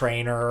hard-ass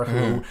trainer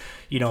who,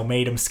 you know,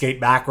 made him skate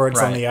backwards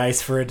on Right. the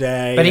ice for a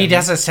day. But he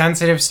has a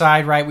sensitive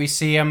side, right? We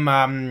see him...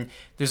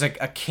 there's a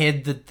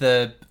kid that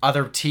the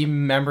other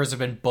team members have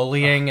been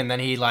bullying, and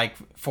then he, like,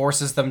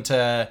 forces them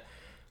to...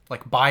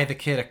 like buy the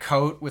kid a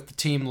coat with the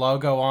team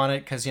logo on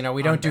it because, you know,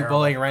 we don't do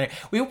bullying right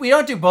now. We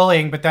don't do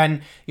bullying, but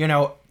then, you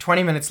know,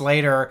 20 minutes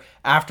later,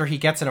 after he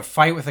gets in a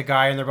fight with a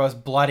guy and they're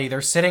both bloody, they're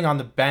sitting on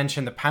the bench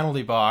in the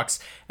penalty box,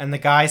 and the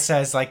guy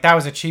says, like, that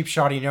was a cheap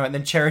shot, you know, and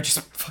then Cherry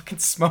just fucking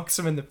smokes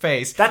him in the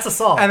face. That's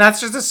assault. And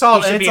that's just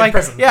assault. He should and be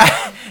it's in like,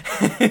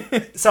 prison.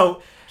 yeah.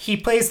 So he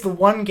plays the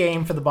one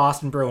game for the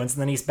Boston Bruins,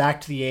 and then he's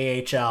back to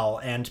the AHL.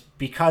 And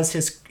because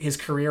his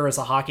career as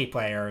a hockey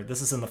player,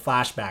 this is in the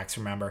flashbacks,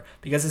 remember,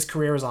 because his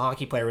career as a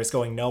hockey player is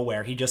going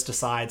nowhere, he just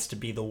decides to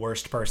be the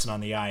worst person on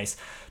the ice,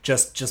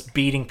 just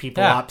beating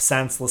people up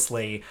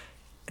senselessly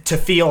to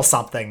feel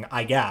something,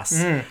 I guess.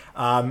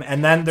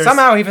 And then there's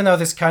somehow, even though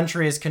this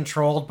country is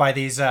controlled by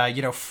these,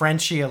 you know,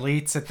 Frenchy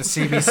elites at the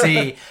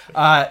CBC,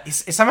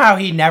 somehow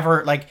he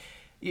never, like,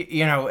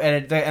 you know,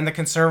 and the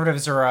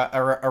conservatives are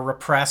a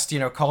repressed, you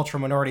know, cultural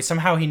minority.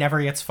 Somehow he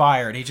never gets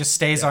fired. He just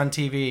stays on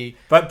TV.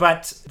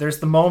 But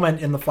there's the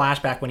moment in the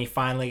flashback when he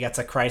finally gets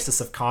a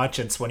crisis of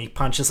conscience when he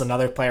punches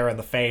another player in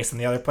the face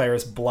and the other player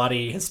is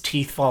bloody, his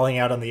teeth falling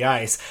out on the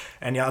ice.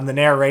 And on the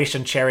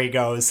narration, Cherry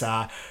goes,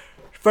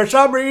 for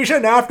some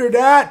reason after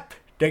that,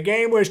 the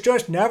game was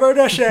just never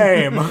the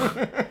same.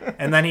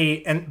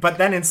 But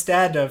then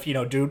instead of, you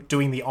know,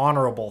 doing the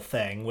honorable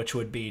thing, which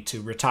would be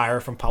to retire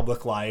from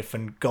public life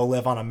and go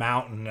live on a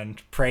mountain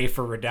and pray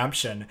for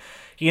redemption,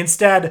 he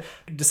instead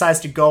decides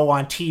to go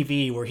on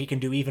TV where he can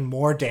do even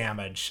more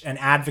damage and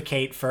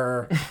advocate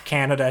for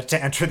Canada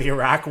to enter the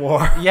Iraq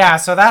War. Yeah,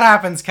 so that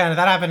happened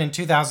in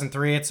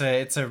 2003. It's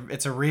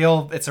a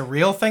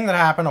real thing that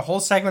happened. A whole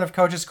segment of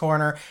Coach's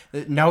Corner,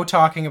 no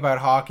talking about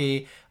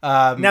hockey.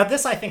 Now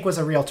this, I think, was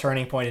a real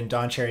turning point in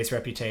Don Cherry's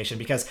reputation,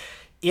 because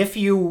if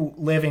you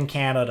live in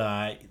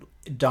Canada,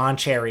 Don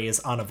Cherry is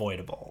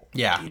unavoidable.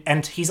 Yeah.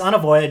 And he's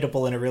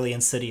unavoidable in a really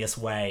insidious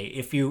way.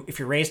 If you're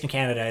raised in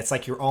Canada, it's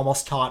like you're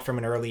almost taught from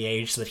an early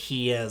age that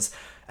he is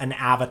an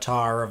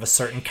avatar of a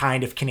certain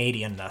kind of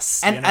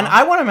Canadianness. And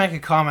I want to make a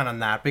comment on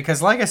that,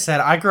 because like I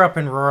said, I grew up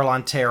in rural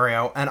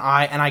Ontario, and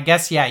I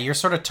guess, yeah, you're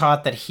sort of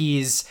taught that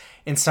he's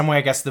in some way,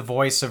 I guess, the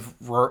voice of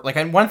like,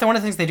 and one of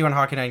the things they do on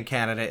Hockey Night in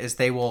Canada is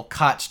they will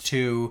cut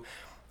to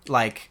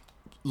like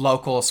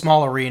local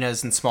small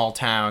arenas and small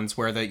towns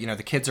where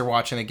the kids are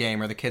watching the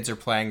game or the kids are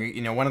playing.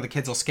 You know, one of the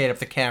kids will skate up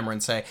the camera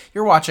and say,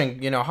 "You're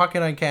watching, you know, Hockey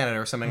Night in Canada"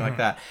 or something like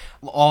that.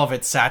 All of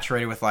it's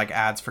saturated with like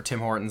ads for Tim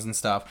Hortons and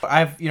stuff. I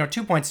have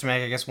 2 points to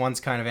make. I guess one's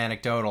kind of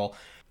anecdotal.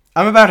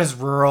 I'm about as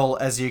rural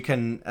as you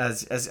can,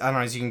 as I don't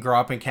know, as you can grow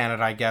up in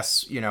Canada, I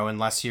guess, you know,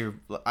 unless you,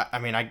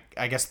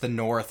 I guess the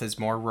north is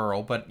more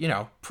rural, but, you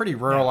know, pretty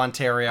rural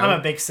Ontario. I'm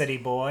a big city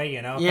boy,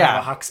 you know, kind of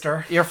a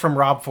huckster. You're from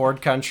Rob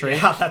Ford country.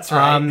 Yeah, that's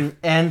right.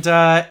 And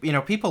you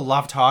know, people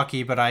loved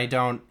hockey, but I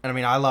don't, I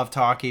mean, I loved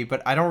hockey,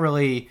 but I don't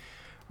really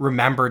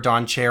remember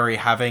Don Cherry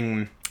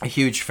having a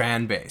huge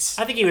fan base.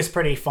 I think he was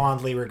pretty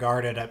fondly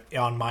regarded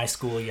on my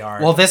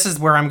schoolyard. Well, this is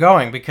where I'm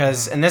going,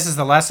 because, and this is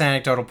the less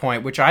anecdotal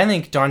point, which I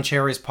think Don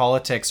Cherry's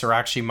politics are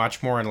actually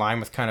much more in line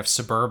with kind of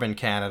suburban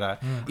Canada.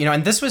 You know,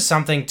 and this was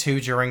something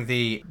too during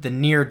the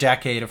near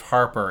decade of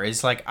Harper,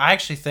 is like, I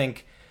actually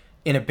think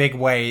in a big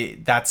way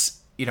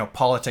that's, you know,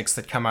 politics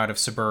that come out of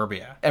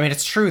suburbia. I mean,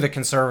 it's true that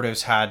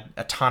Conservatives had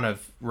a ton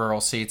of rural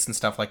seats and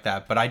stuff like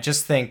that, but I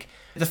just think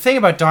the thing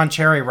about Don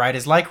Cherry, right,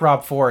 is like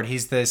Rob Ford,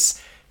 he's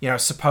this, you know,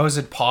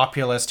 supposed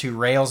populist who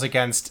rails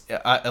against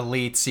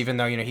elites, even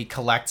though, you know, he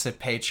collects a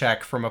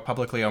paycheck from a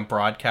publicly owned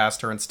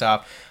broadcaster and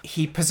stuff.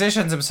 He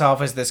positions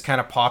himself as this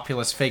kind of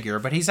populist figure,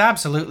 but he's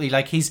absolutely,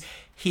 like, he's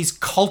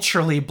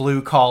culturally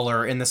blue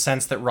collar in the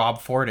sense that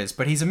Rob Ford is,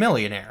 but he's a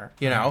millionaire,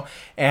 you know,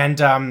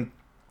 and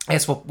I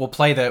guess we'll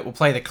play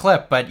the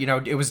clip, but, you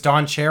know, it was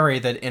Don Cherry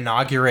that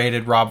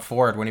inaugurated Rob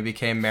Ford when he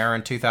became mayor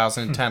in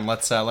 2010.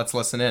 Let's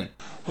listen in.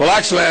 Well,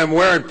 actually, I'm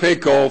wearing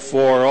Pinko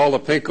for all the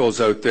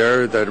Pinkos out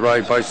there that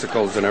ride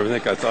bicycles and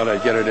everything. I thought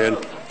I'd get it in.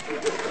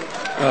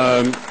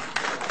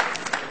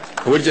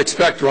 Would you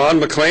expect Ron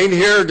McLean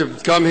here to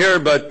come here?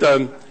 But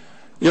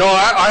You know,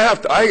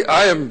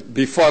 I am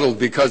befuddled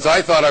because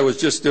I thought I was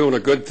just doing a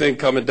good thing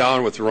coming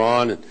down with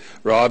Ron and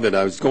Rob, and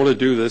I was going to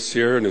do this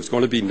here, and it was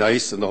going to be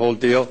nice and the whole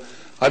deal.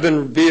 I've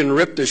been being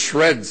ripped to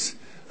shreds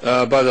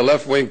by the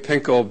left-wing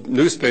pinko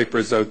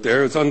newspapers out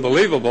there. It's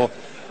unbelievable.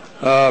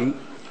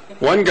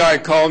 One guy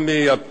called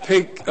me a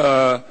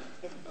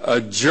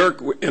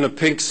jerk in a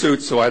pink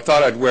suit, so I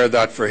thought I'd wear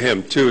that for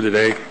him too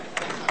today.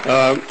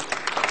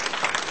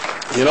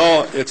 You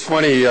know, it's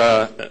funny.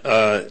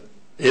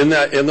 In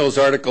those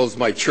articles,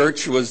 my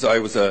church I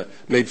was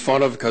made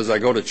fun of because I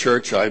go to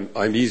church.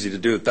 I'm easy to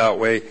do it that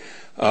way.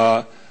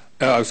 I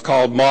was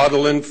called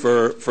modeling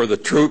for the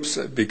troops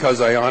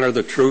because I honor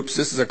the troops.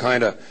 This is a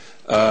kind of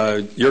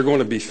you're going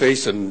to be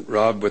facing,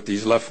 Rob, with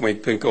these left-wing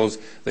pinkos.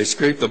 They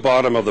scrape the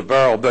bottom of the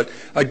barrel. But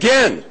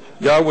again,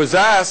 I was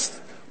asked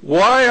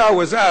why I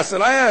was asked,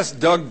 and I asked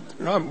Doug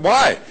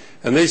why.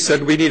 And they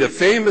said, we need a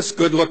famous,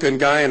 good-looking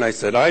guy. And I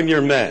said, I'm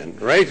your man,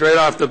 right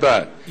off the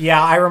bat. Yeah,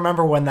 I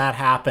remember when that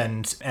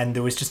happened, and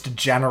there was just a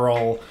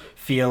general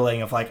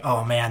feeling of like,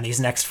 oh man, these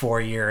next 4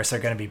 years are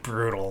going to be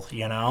brutal,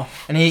 you know?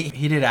 And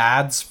he did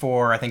ads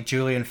for, I think,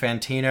 Julian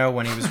Fantino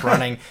when he was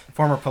running,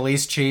 former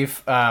police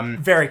chief.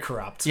 Very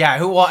corrupt. Yeah,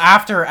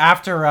 after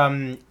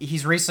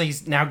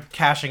he's now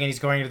cashing in, he's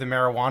going into the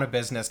marijuana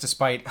business,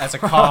 despite, as a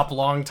cop,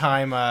 long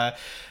time...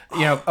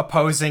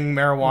 opposing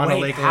marijuana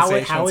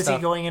legalization. How is he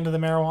going into the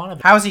marijuana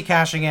business? How is he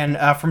cashing in?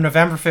 From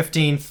November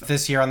 15th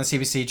this year on the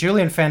CBC,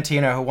 Julian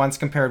Fantino, who once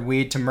compared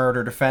weed to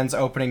murder, defends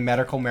opening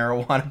medical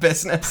marijuana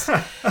business.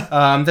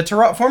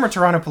 The former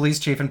Toronto police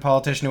chief and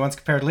politician who once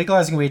compared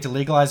legalizing weed to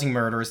legalizing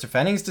murder is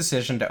defending his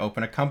decision to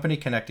open a company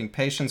connecting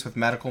patients with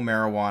medical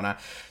marijuana.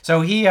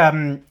 So he,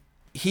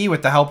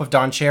 with the help of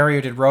Don Cherry,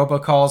 who did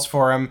robocalls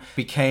for him,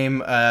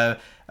 became a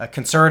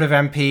Conservative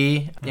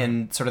MP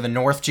in sort of the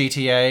North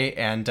GTA,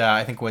 and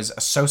I think was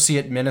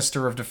Associate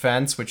Minister of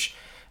Defense, which,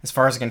 as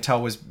far as I can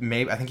tell, I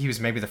think he was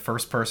maybe the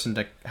first person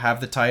to have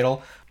the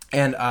title.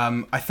 And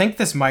I think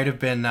this might have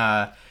been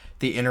the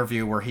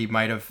interview where he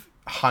might have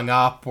hung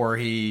up, or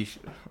I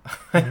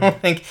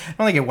don't think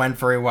it went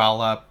very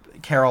well.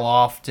 Carol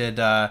Off did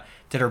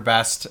her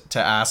best to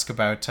ask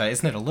about,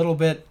 isn't it a little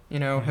bit,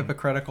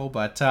 hypocritical,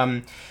 but...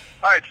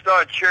 Hi, it's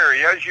Don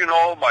Cherry. As you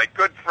know, my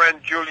good friend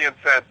Julian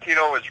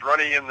Fantino is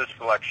running in this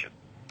election.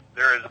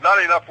 There is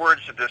not enough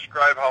words to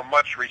describe how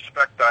much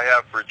respect I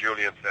have for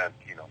Julian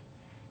Fantino.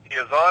 He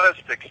is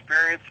honest,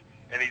 experienced,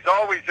 and he's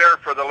always there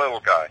for the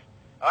little guy.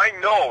 I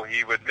know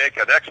he would make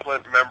an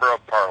excellent member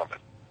of Parliament.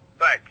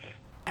 Thanks.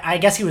 I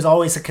guess he was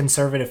always a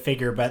conservative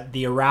figure, but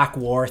the Iraq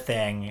War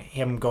thing,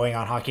 him going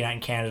on Hockey Night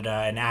in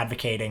Canada and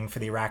advocating for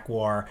the Iraq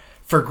War,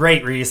 for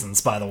great reasons,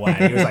 by the way.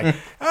 He was like,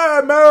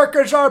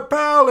 America's our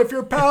pal. If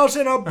your pal's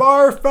in a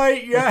bar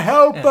fight, you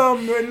help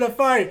him in the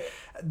fight.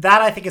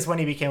 That, I think, is when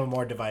he became a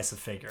more divisive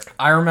figure.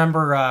 I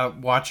remember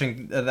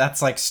watching,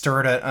 that's like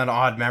stirred an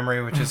odd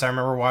memory, which is I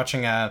remember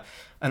watching an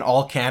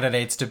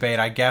all-candidates debate,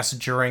 I guess,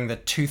 during the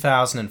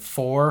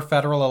 2004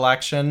 federal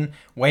election,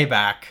 way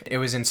back. It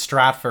was in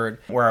Stratford,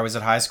 where I was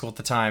at high school at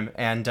the time,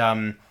 and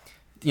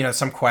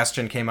some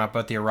question came up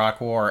about the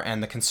Iraq War,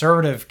 and the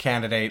Conservative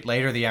candidate,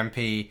 later the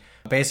MP,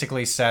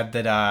 basically said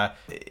that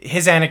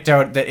his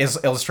anecdote that is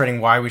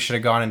illustrating why we should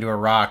have gone into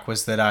Iraq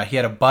was that he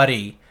had a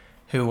buddy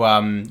who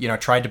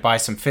tried to buy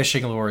some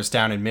fishing lures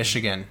down in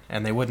Michigan,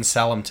 and they wouldn't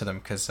sell them to them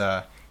because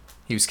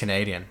he was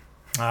Canadian.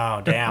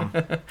 Oh, damn.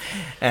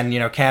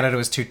 And, Canada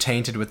was too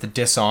tainted with the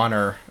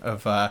dishonor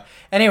of...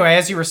 Anyway,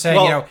 as you were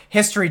saying,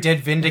 history did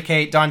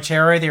vindicate Don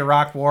Cherry. The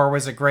Iraq War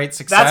was a great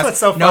success. That's what's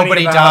so funny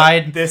Nobody about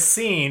died. This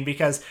scene,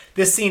 because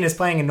this scene is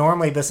playing, and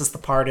normally this is the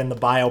part in the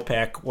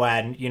biopic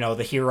when,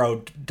 the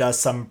hero does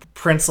some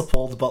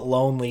principled but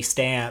lonely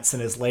stance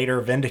and is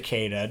later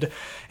vindicated.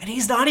 And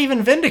he's not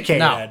even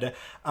vindicated.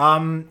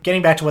 No.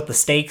 Getting back to what the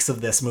stakes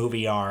of this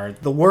movie are,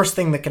 the worst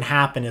thing that can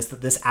happen is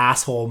that this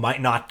asshole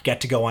might not get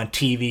to go on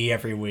TV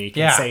every week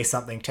and say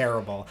something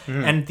terrible.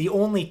 Mm. And the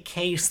only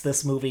case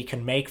this movie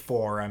can make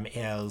for him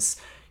is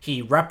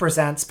he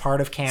represents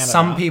part of Canada.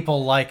 Some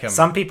people like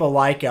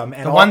him.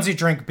 And the ones who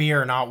drink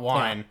beer, not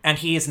wine. Yeah. And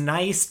he's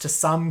nice to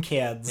some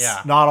kids,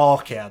 not all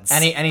kids.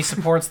 And he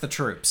supports the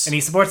troops. And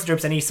he supports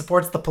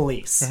the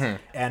police. Mm-hmm.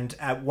 And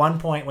at one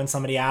point when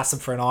somebody asks him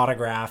for an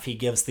autograph, he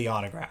gives the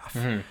autograph.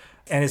 Mm-hmm.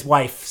 And his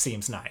wife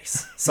seems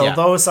nice. So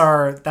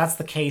that's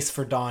the case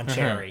for Don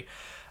Cherry.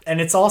 And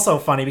it's also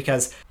funny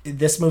because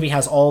this movie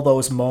has all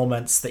those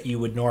moments that you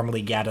would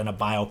normally get in a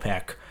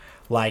biopic.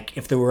 Like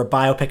if there were a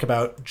biopic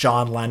about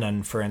John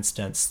Lennon, for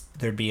instance,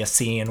 there'd be a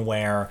scene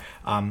where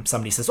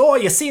somebody says, "Oh,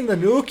 you seen the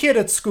new kid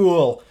at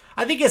school?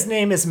 I think his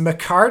name is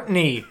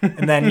McCartney."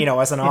 And then,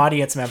 as an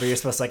audience member, you're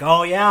supposed to like,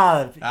 "Oh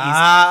yeah, he's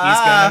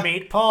gonna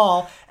meet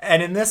Paul."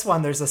 And in this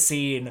one, there's a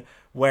scene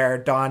where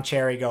Don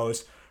Cherry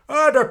goes,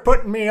 "Oh, they're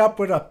putting me up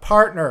with a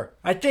partner.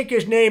 I think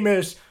his name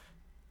is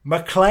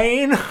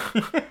McLean."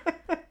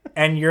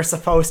 And you're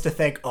supposed to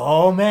think,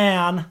 oh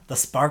man, the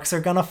sparks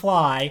are gonna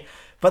fly.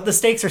 But the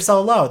stakes are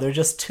so low. They're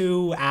just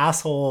two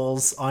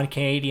assholes on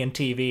Canadian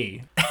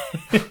TV.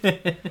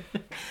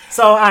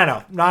 So I don't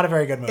know, not a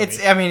very good movie.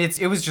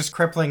 It was just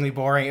cripplingly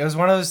boring. It was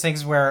one of those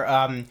things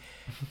where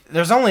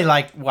there's only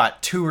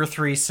like 2 or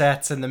 3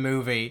 sets in the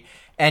movie,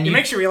 and it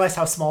makes you realize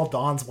how small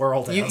Don's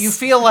world is. You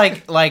feel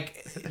like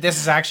this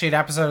is actually an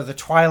episode of The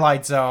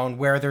Twilight Zone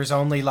where there's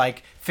only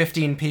like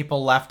 15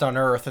 people left on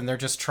Earth and they're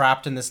just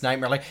trapped in this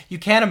nightmare. Like, you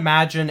can't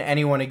imagine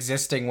anyone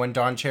existing when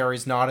Don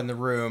Cherry's not in the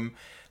room.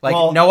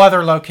 Like, no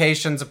other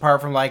locations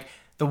apart from like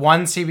the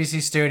one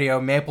CBC studio,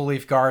 Maple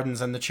Leaf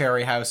Gardens, and the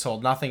Cherry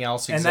household. Nothing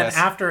else exists. And then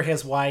after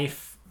his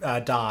wife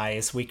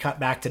dies, we cut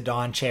back to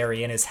Don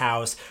Cherry in his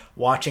house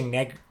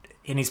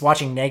and he's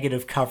watching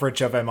negative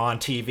coverage of him on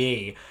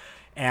TV.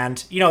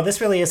 And, this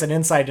really is an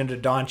insight into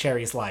Don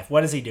Cherry's life.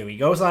 What does he do? He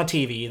goes on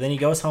TV, then he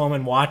goes home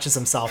and watches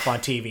himself on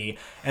TV.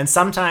 And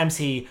sometimes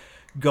he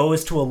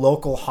goes to a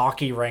local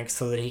hockey rink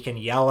so that he can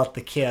yell at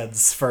the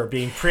kids for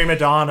being prima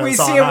donnas we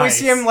ice.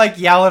 see him like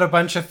yell at a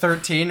bunch of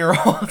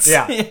 13-year-olds.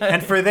 Yeah.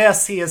 And for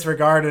this, he is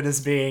regarded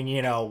as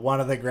being, one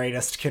of the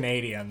greatest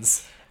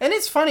Canadians. And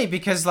it's funny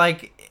because,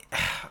 I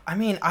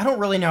don't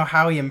really know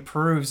how he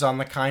improves on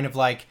the kind of,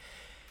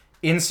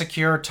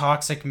 insecure,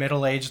 toxic,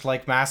 middle-aged,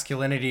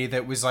 masculinity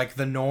that was,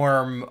 the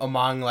norm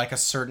among, a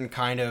certain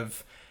kind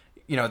of...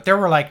 there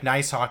were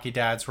nice hockey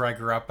dads where I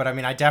grew up, but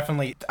I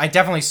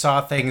definitely saw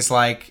things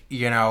like,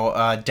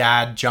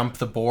 dad jump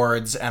the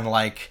boards and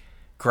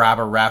grab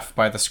a ref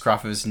by the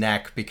scruff of his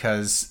neck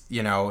because,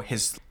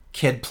 his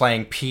kid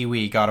playing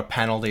Pee-wee got a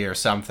penalty or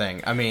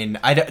something.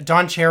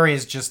 Don Cherry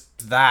is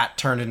just that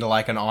turned into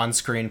an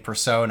on-screen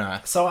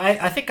persona. So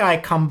I think I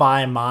come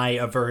by my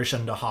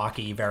aversion to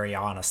hockey very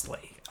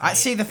honestly.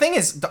 See, the thing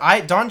is,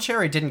 Don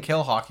Cherry didn't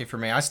kill hockey for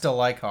me. I still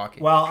like hockey.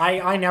 Well,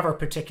 I never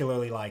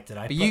particularly liked it.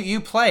 But you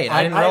played.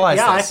 I didn't realize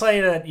this. Yeah, I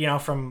played it,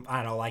 from,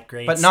 I don't know,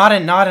 grades. But not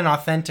in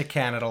authentic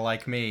Canada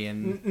like me.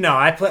 No,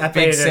 I played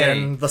it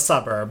in the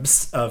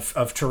suburbs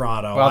of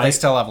Toronto. Well, they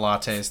still have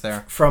lattes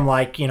there. From,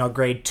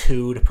 grade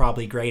 2 to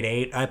probably grade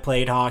 8, I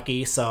played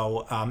hockey.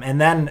 So,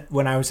 and then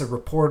when I was a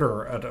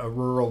reporter at a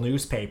rural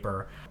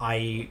newspaper,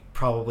 I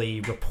probably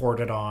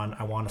reported on,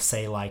 I want to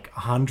say,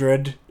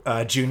 100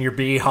 Junior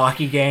B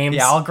hockey games.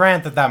 Yeah, I'll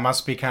grant that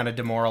must be kind of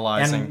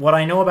demoralizing. And what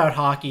I know about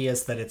hockey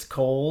is that it's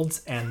cold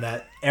and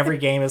that every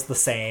game is the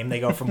same. They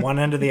go from one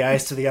end of the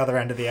ice to the other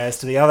end of the ice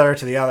to the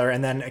other,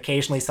 and then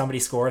occasionally somebody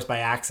scores by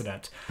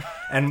accident.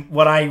 And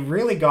what I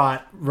really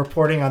got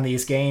reporting on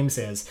these games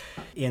is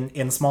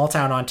in small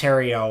town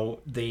Ontario,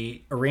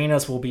 the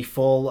arenas will be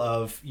full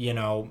of,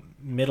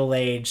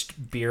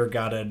 middle-aged,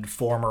 beer-gutted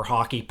former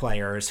hockey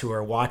players who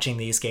are watching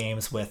these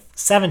games with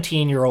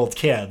 17-year-old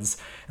kids,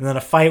 and then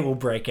a fight will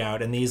break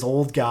out, and these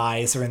old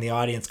guys are in the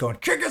audience going,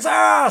 "Kick his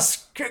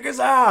ass! Kick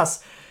his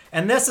ass!"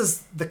 And this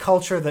is the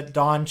culture that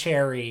Don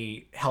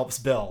Cherry helps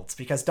build,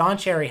 because Don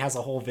Cherry has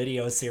a whole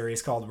video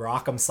series called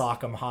Rock'em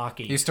Sock'em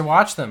Hockey. Used to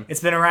watch them. It's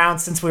been around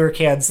since we were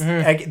kids.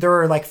 Mm-hmm.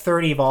 There are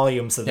 30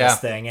 volumes of this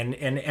thing, and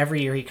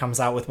every year he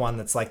comes out with one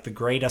that's the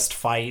greatest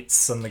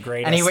fights and the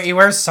greatest... And he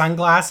wears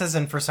sunglasses,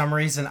 and for some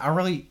reason, I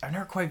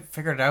never quite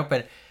figured it out,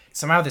 but...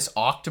 Somehow this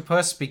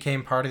octopus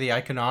became part of the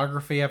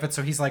iconography of it,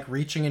 so he's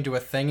reaching into a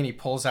thing and he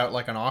pulls out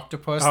an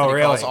octopus that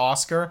he calls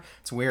Oscar.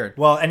 It's weird.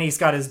 Well, and he's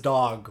got his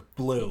dog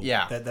Blue.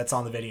 Yeah, that's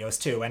on the videos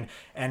too,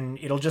 and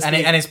it'll just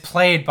and it's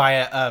played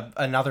by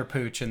another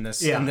pooch in this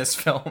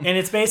film.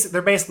 And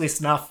they're basically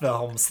snuff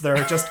films.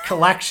 They're just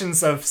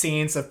collections of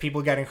scenes of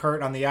people getting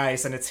hurt on the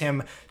ice, and it's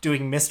him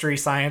doing Mystery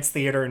Science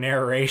Theater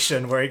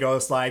narration where he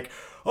goes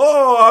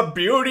 "Oh, a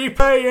beauty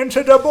pay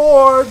into the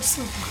boards."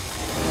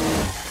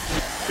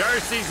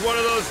 Darcy's one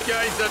of those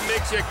guys that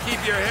makes you keep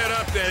your head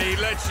up and he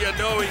lets you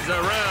know he's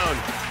around.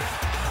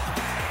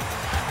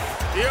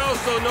 He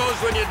also knows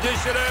when you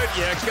dish it out,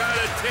 you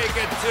gotta take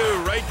it too,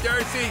 right,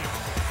 Darcy?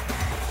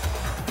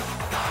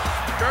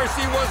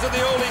 Darcy wasn't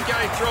the only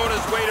guy throwing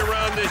his weight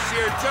around this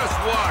year. Just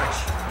watch.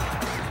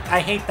 I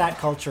hate that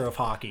culture of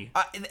hockey.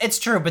 It's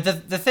true, but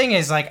the thing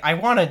is, I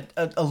want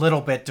to a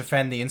little bit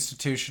defend the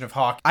institution of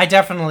hockey. I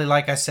definitely,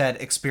 like I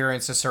said,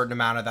 experienced a certain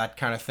amount of that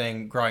kind of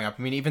thing growing up.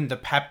 Even the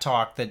pep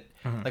talk that,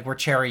 where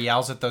Cherry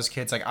yells at those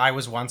kids, I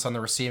was once on the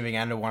receiving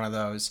end of one of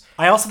those.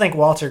 I also think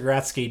Walter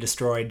Gretzky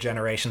destroyed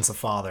generations of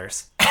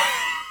fathers.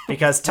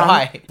 Because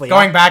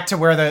going back to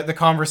where the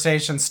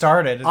conversation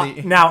started.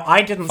 Now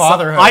I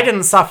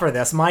didn't suffer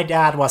this. My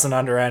dad wasn't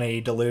under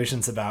any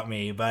delusions about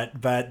me,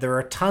 but there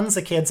are tons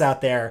of kids out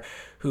there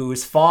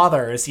whose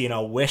fathers,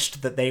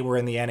 wished that they were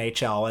in the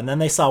NHL, and then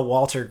they saw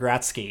Walter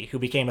Gretzky, who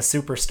became a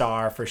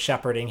superstar for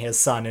shepherding his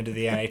son into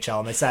the NHL,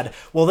 and they said,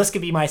 "Well, this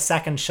could be my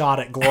second shot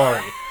at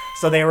glory."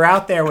 So they were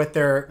out there with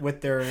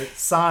their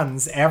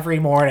sons every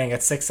morning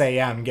at 6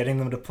 a.m. getting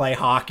them to play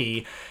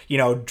hockey,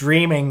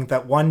 dreaming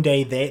that one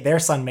day their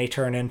son may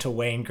turn into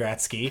Wayne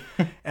Gretzky.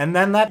 And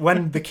then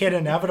when the kid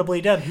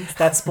inevitably did,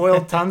 that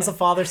spoiled tons of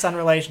father-son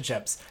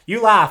relationships.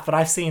 You laugh, but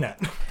I've seen it.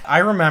 I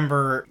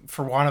remember,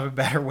 for want of a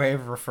better way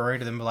of referring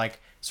to them,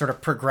 sort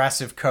of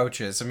progressive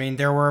coaches.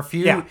 There were a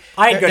few. Yeah,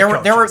 there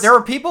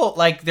were people that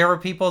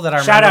I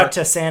remember. Shout out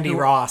to Sandy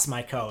Ross,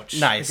 my coach.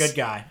 Nice, good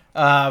guy.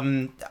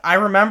 I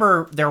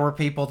remember there were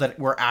people that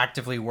were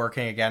actively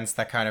working against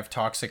that kind of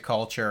toxic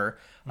culture.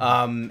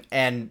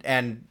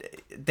 and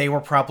they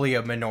were probably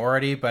a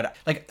minority, but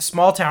like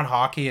small town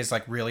hockey is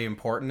like really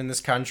important in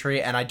this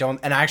country, and I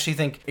actually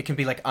think it can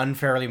be like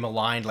unfairly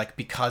maligned like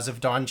because of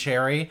Don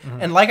Cherry.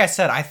 And like I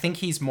said, I think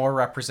he's more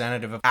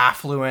representative of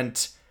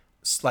affluent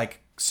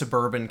like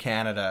suburban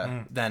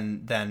Canada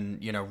than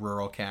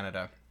rural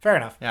Canada. Fair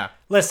enough. Yeah.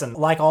 Listen,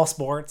 like all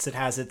sports, it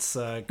has its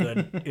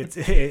good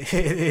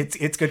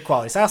it's good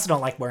qualities. I also don't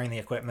like wearing the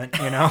equipment,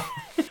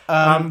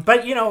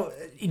 but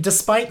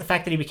despite the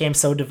fact that he became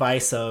so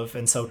divisive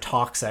and so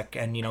toxic,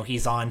 and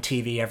he's on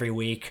TV every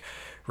week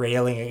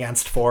railing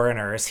against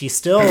foreigners, he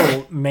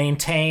still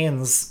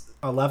maintains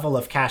a level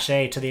of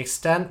cachet to the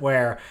extent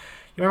where.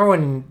 You remember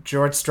when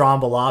George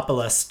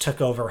Stroumboulopoulos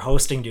took over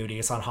hosting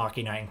duties on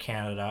Hockey Night in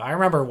Canada? I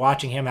remember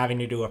watching him having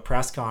to do a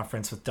press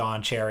conference with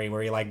Don Cherry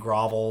where he like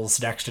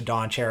grovels next to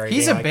Don Cherry.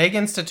 He's a big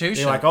institution.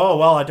 He's like, oh,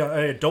 well,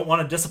 I don't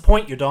want to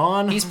disappoint you,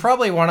 Don. He's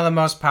probably one of the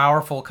most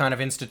powerful kind of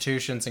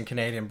institutions in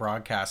Canadian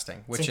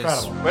broadcasting, which is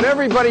incredible. But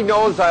everybody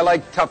knows I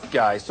like tough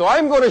guys, so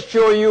I'm going to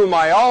show you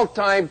my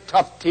all-time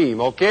tough team,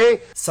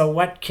 okay? So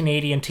what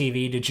Canadian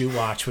TV did you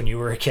watch when you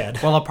were a kid?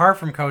 Well, apart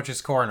from Coach's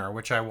Corner,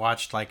 which I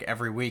watched like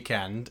every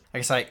weekend, I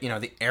guess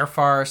the Air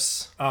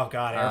Farce. Oh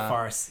God, Air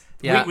Farce.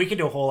 Yeah. We could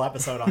do a whole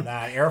episode on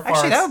that. Air Farce.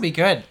 Actually, that would be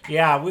good.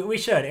 Yeah, we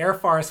should. Air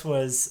Farce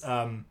was,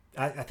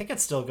 I think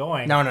it's still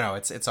going. No,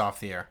 it's off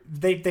the air.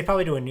 They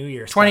probably do a New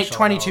Year's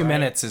 22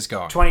 minutes is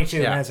going.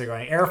 22 minutes are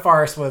going. Air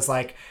Farce was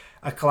like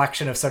a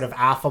collection of sort of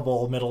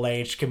affable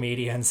middle-aged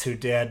comedians who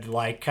did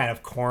like kind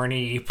of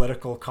corny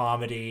political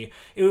comedy.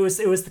 It was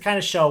the kind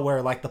of show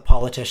where like the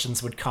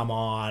politicians would come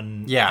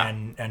on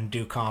and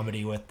do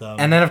comedy with them.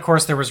 And then of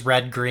course there was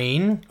Red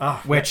Green,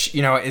 which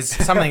is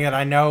something that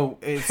I know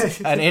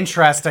is an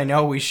interest I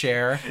know we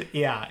share.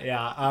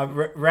 Yeah.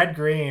 Red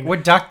Green.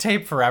 Would Duct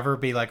Tape Forever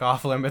be like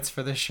off limits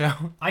for this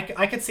show? I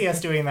could see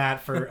us doing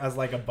that as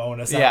like a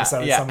bonus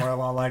episode somewhere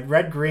along the line.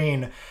 Red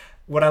Green.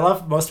 What I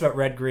love most about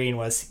Red Green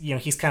was,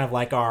 he's kind of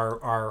like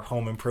our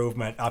Home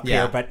Improvement up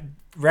here, but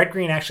Red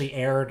Green actually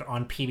aired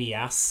on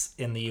PBS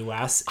in the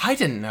U.S. I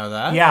didn't know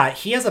that. Yeah,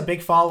 he has a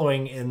big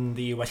following in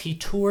the U.S. He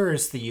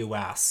tours the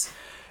U.S.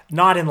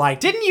 Not in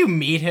like... Didn't you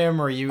meet him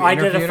or you I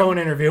did a phone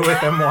interview with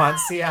him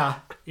once, yeah.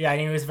 Yeah,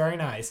 and he was very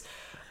nice.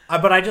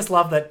 But I just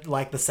love that,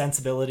 like, the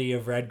sensibility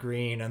of Red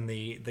Green and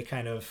the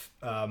kind of...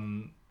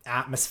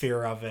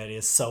 atmosphere of it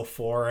is so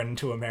foreign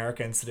to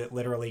Americans that it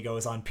literally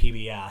goes on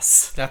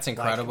PBS. That's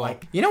incredible.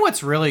 You know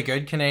what's really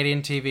good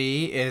Canadian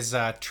TV is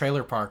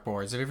Trailer Park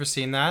Boys. Have you ever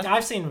seen that?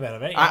 I've seen a bit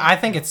of it. Yeah. I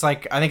think it's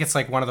like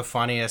one of the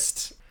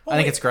funniest. Well, I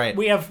think it's great.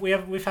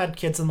 We've had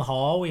Kids in the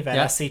Hall. We've had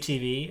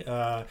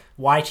SCTV.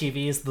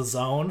 YTV is The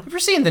Zone. Have you ever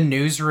seen The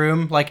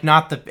Newsroom? Like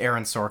not the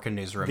Aaron Sorkin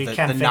Newsroom, the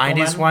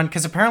 90s one,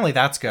 because apparently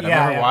that's good. I've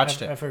never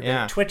watched it. I've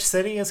heard Twitch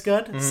City is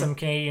good. Mm-hmm. Some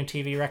Canadian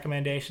TV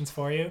recommendations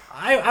for you.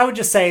 I would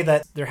just say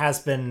that there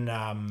has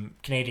been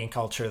Canadian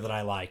culture that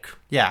I like.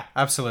 Yeah,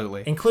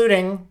 absolutely.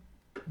 Including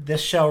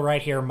this show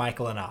right here,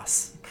 Michael and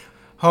Us.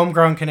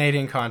 Homegrown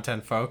Canadian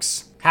content,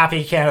 folks.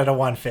 Happy Canada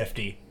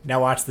 150. Now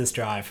watch this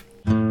drive.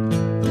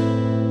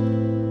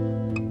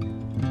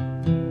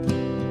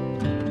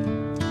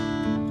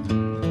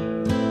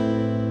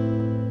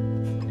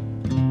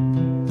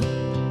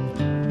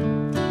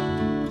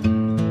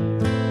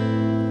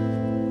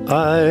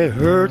 I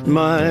hurt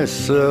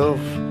myself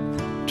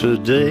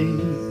today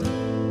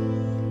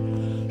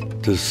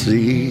to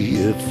see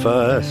if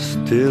I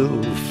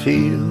still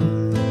feel.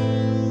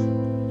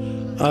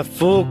 I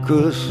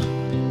focus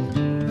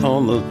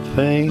on the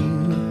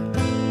pain,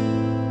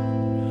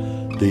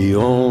 the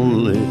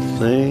only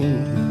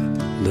thing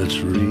that's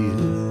real.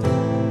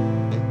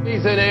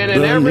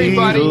 And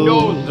everybody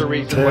knows the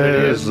reason what it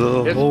is.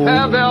 It's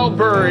Pavel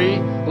Bure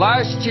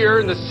last year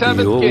in the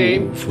 7th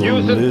game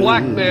using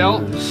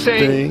blackmail,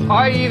 saying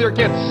I either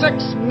get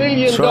 $6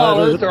 million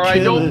or I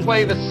don't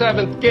play the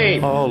 7th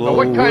game. Now,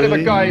 what kind of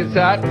a guy is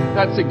that?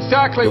 That's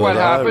exactly what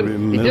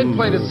happened. He did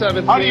play the 7th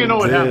game. How do you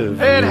know it happened?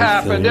 It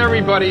happened,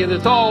 everybody, and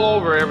it's all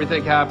over.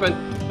 Everything happened.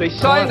 They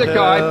signed the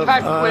guy,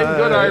 Pat Quinn,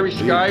 good Irish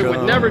guy,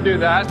 would never do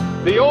that.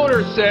 The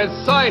owner says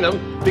sign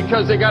him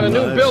because they got a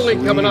new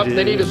building coming up and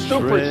they need a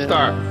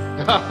superstar.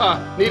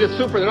 Need a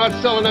super, they're not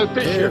selling out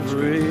this year.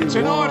 So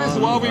you know what it is?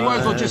 Well, we might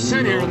as well just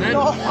sit here and then.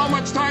 How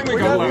much time we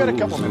got left? We got a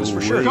couple minutes for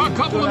sure. Got a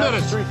couple of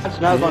minutes.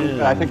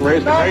 Naslund, I think,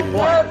 raised a great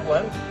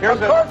point. Of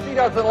course he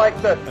doesn't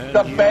like the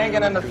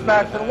banging and the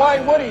smashing.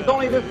 Why would he? He's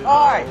only this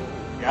high.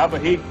 Yeah,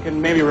 but he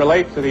can maybe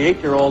relate to the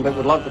 8-year-old that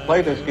would love to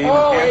play this game.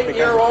 Oh,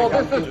 8-year-old,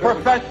 this is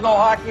professional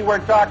hockey we're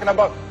talking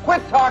about.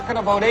 Quit talking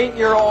about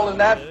 8-year-old and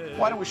that.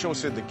 Why don't we show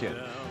Sid the Kid?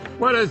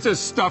 What is this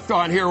stuff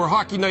on here? We're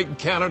Hockey Night in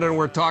Canada and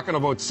we're talking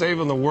about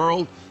saving the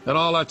world and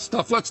all that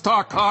stuff. Let's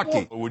talk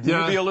hockey. Well, would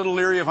you be a little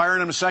leery of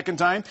hiring him a second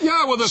time?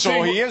 Yeah, well,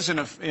 so he is in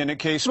a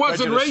case.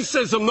 Wasn't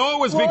racism? No, it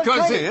was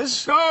because it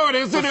is. No, it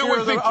isn't. It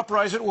was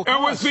uprising will cause.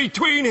 It was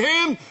between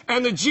him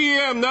and the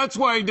GM. That's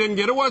why he didn't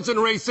get it. It wasn't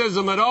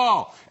racism at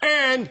all.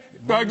 And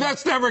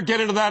let's never get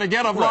into that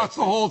again. I've lost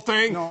the whole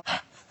thing. No.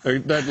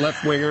 That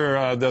left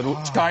winger,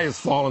 the sky has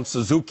fallen,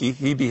 Suzuki.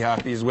 He'd be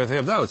happy he's with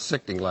him. That was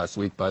sickening last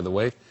week, by the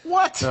way.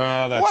 What?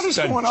 What is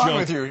going on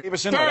with you?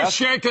 Fair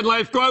shake in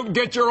life. Go out and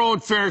get your own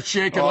fair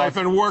shake in life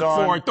and work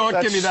for it. Don't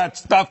give me that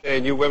stuff.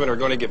 And you women are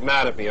going to get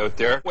mad at me out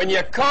there. When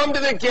you come to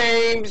the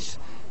games,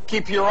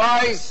 keep your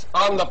eyes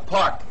on the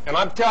puck. And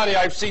I'm telling you,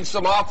 I've seen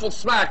some awful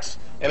smacks,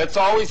 and it's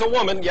always a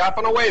woman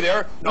yapping away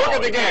there. Look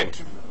at the game.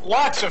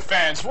 Lots of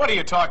fans. What are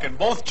you talking?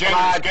 Both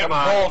genders get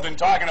involved in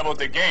talking about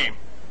the game.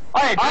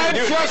 I'm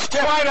just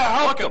trying to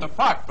help Look at the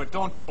puck, but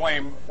don't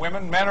blame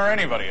women, men, or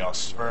anybody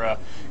else for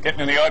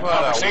getting in the odd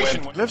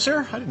conversation. Lives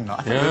here? I didn't know.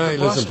 Yeah, he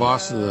lives in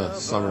Boston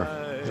this summer.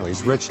 You know,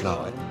 he's rich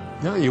now.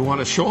 Yeah, you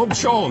want to show him?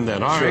 Show him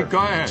then. All right, go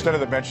ahead. Instead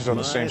of the benches on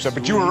the same side.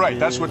 But you were right.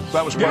 That was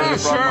part of the problem.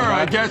 Sure,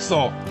 I guess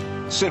so.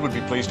 Sid would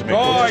be pleased to make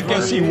I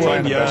guess he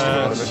would,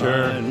 yeah,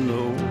 sure.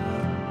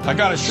 I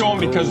got to show him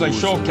because I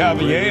show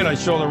Cavalier and I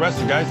show the rest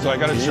of the guys, so I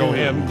got to show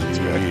him.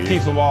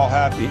 Keep them all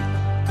happy.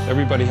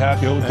 Everybody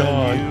happy. Hold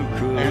on.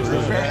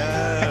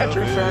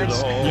 Andrew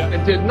Ferns.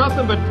 And did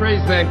nothing but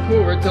praise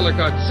Vancouver till it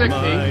got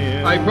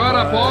sickening. I brought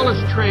up all his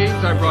trades.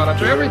 I brought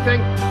up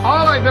everything.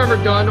 All I've ever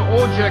done,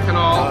 Ojek and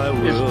all,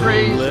 is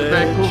praise the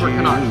Vancouver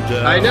Canucks.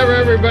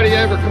 Everybody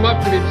ever come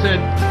up to me and said,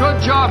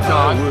 good job,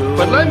 Don,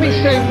 but let me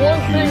say one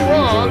thing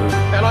wrong,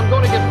 and I'm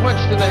going to get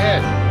punched in the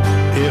head.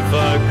 If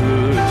I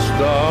could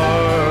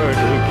start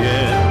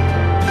again,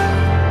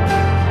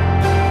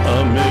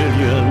 a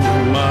million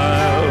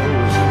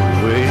miles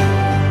away,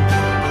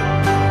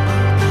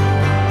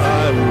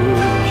 I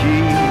would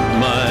keep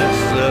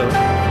myself,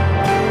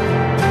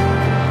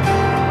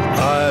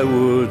 I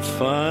would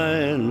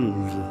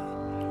find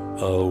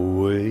a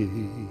way.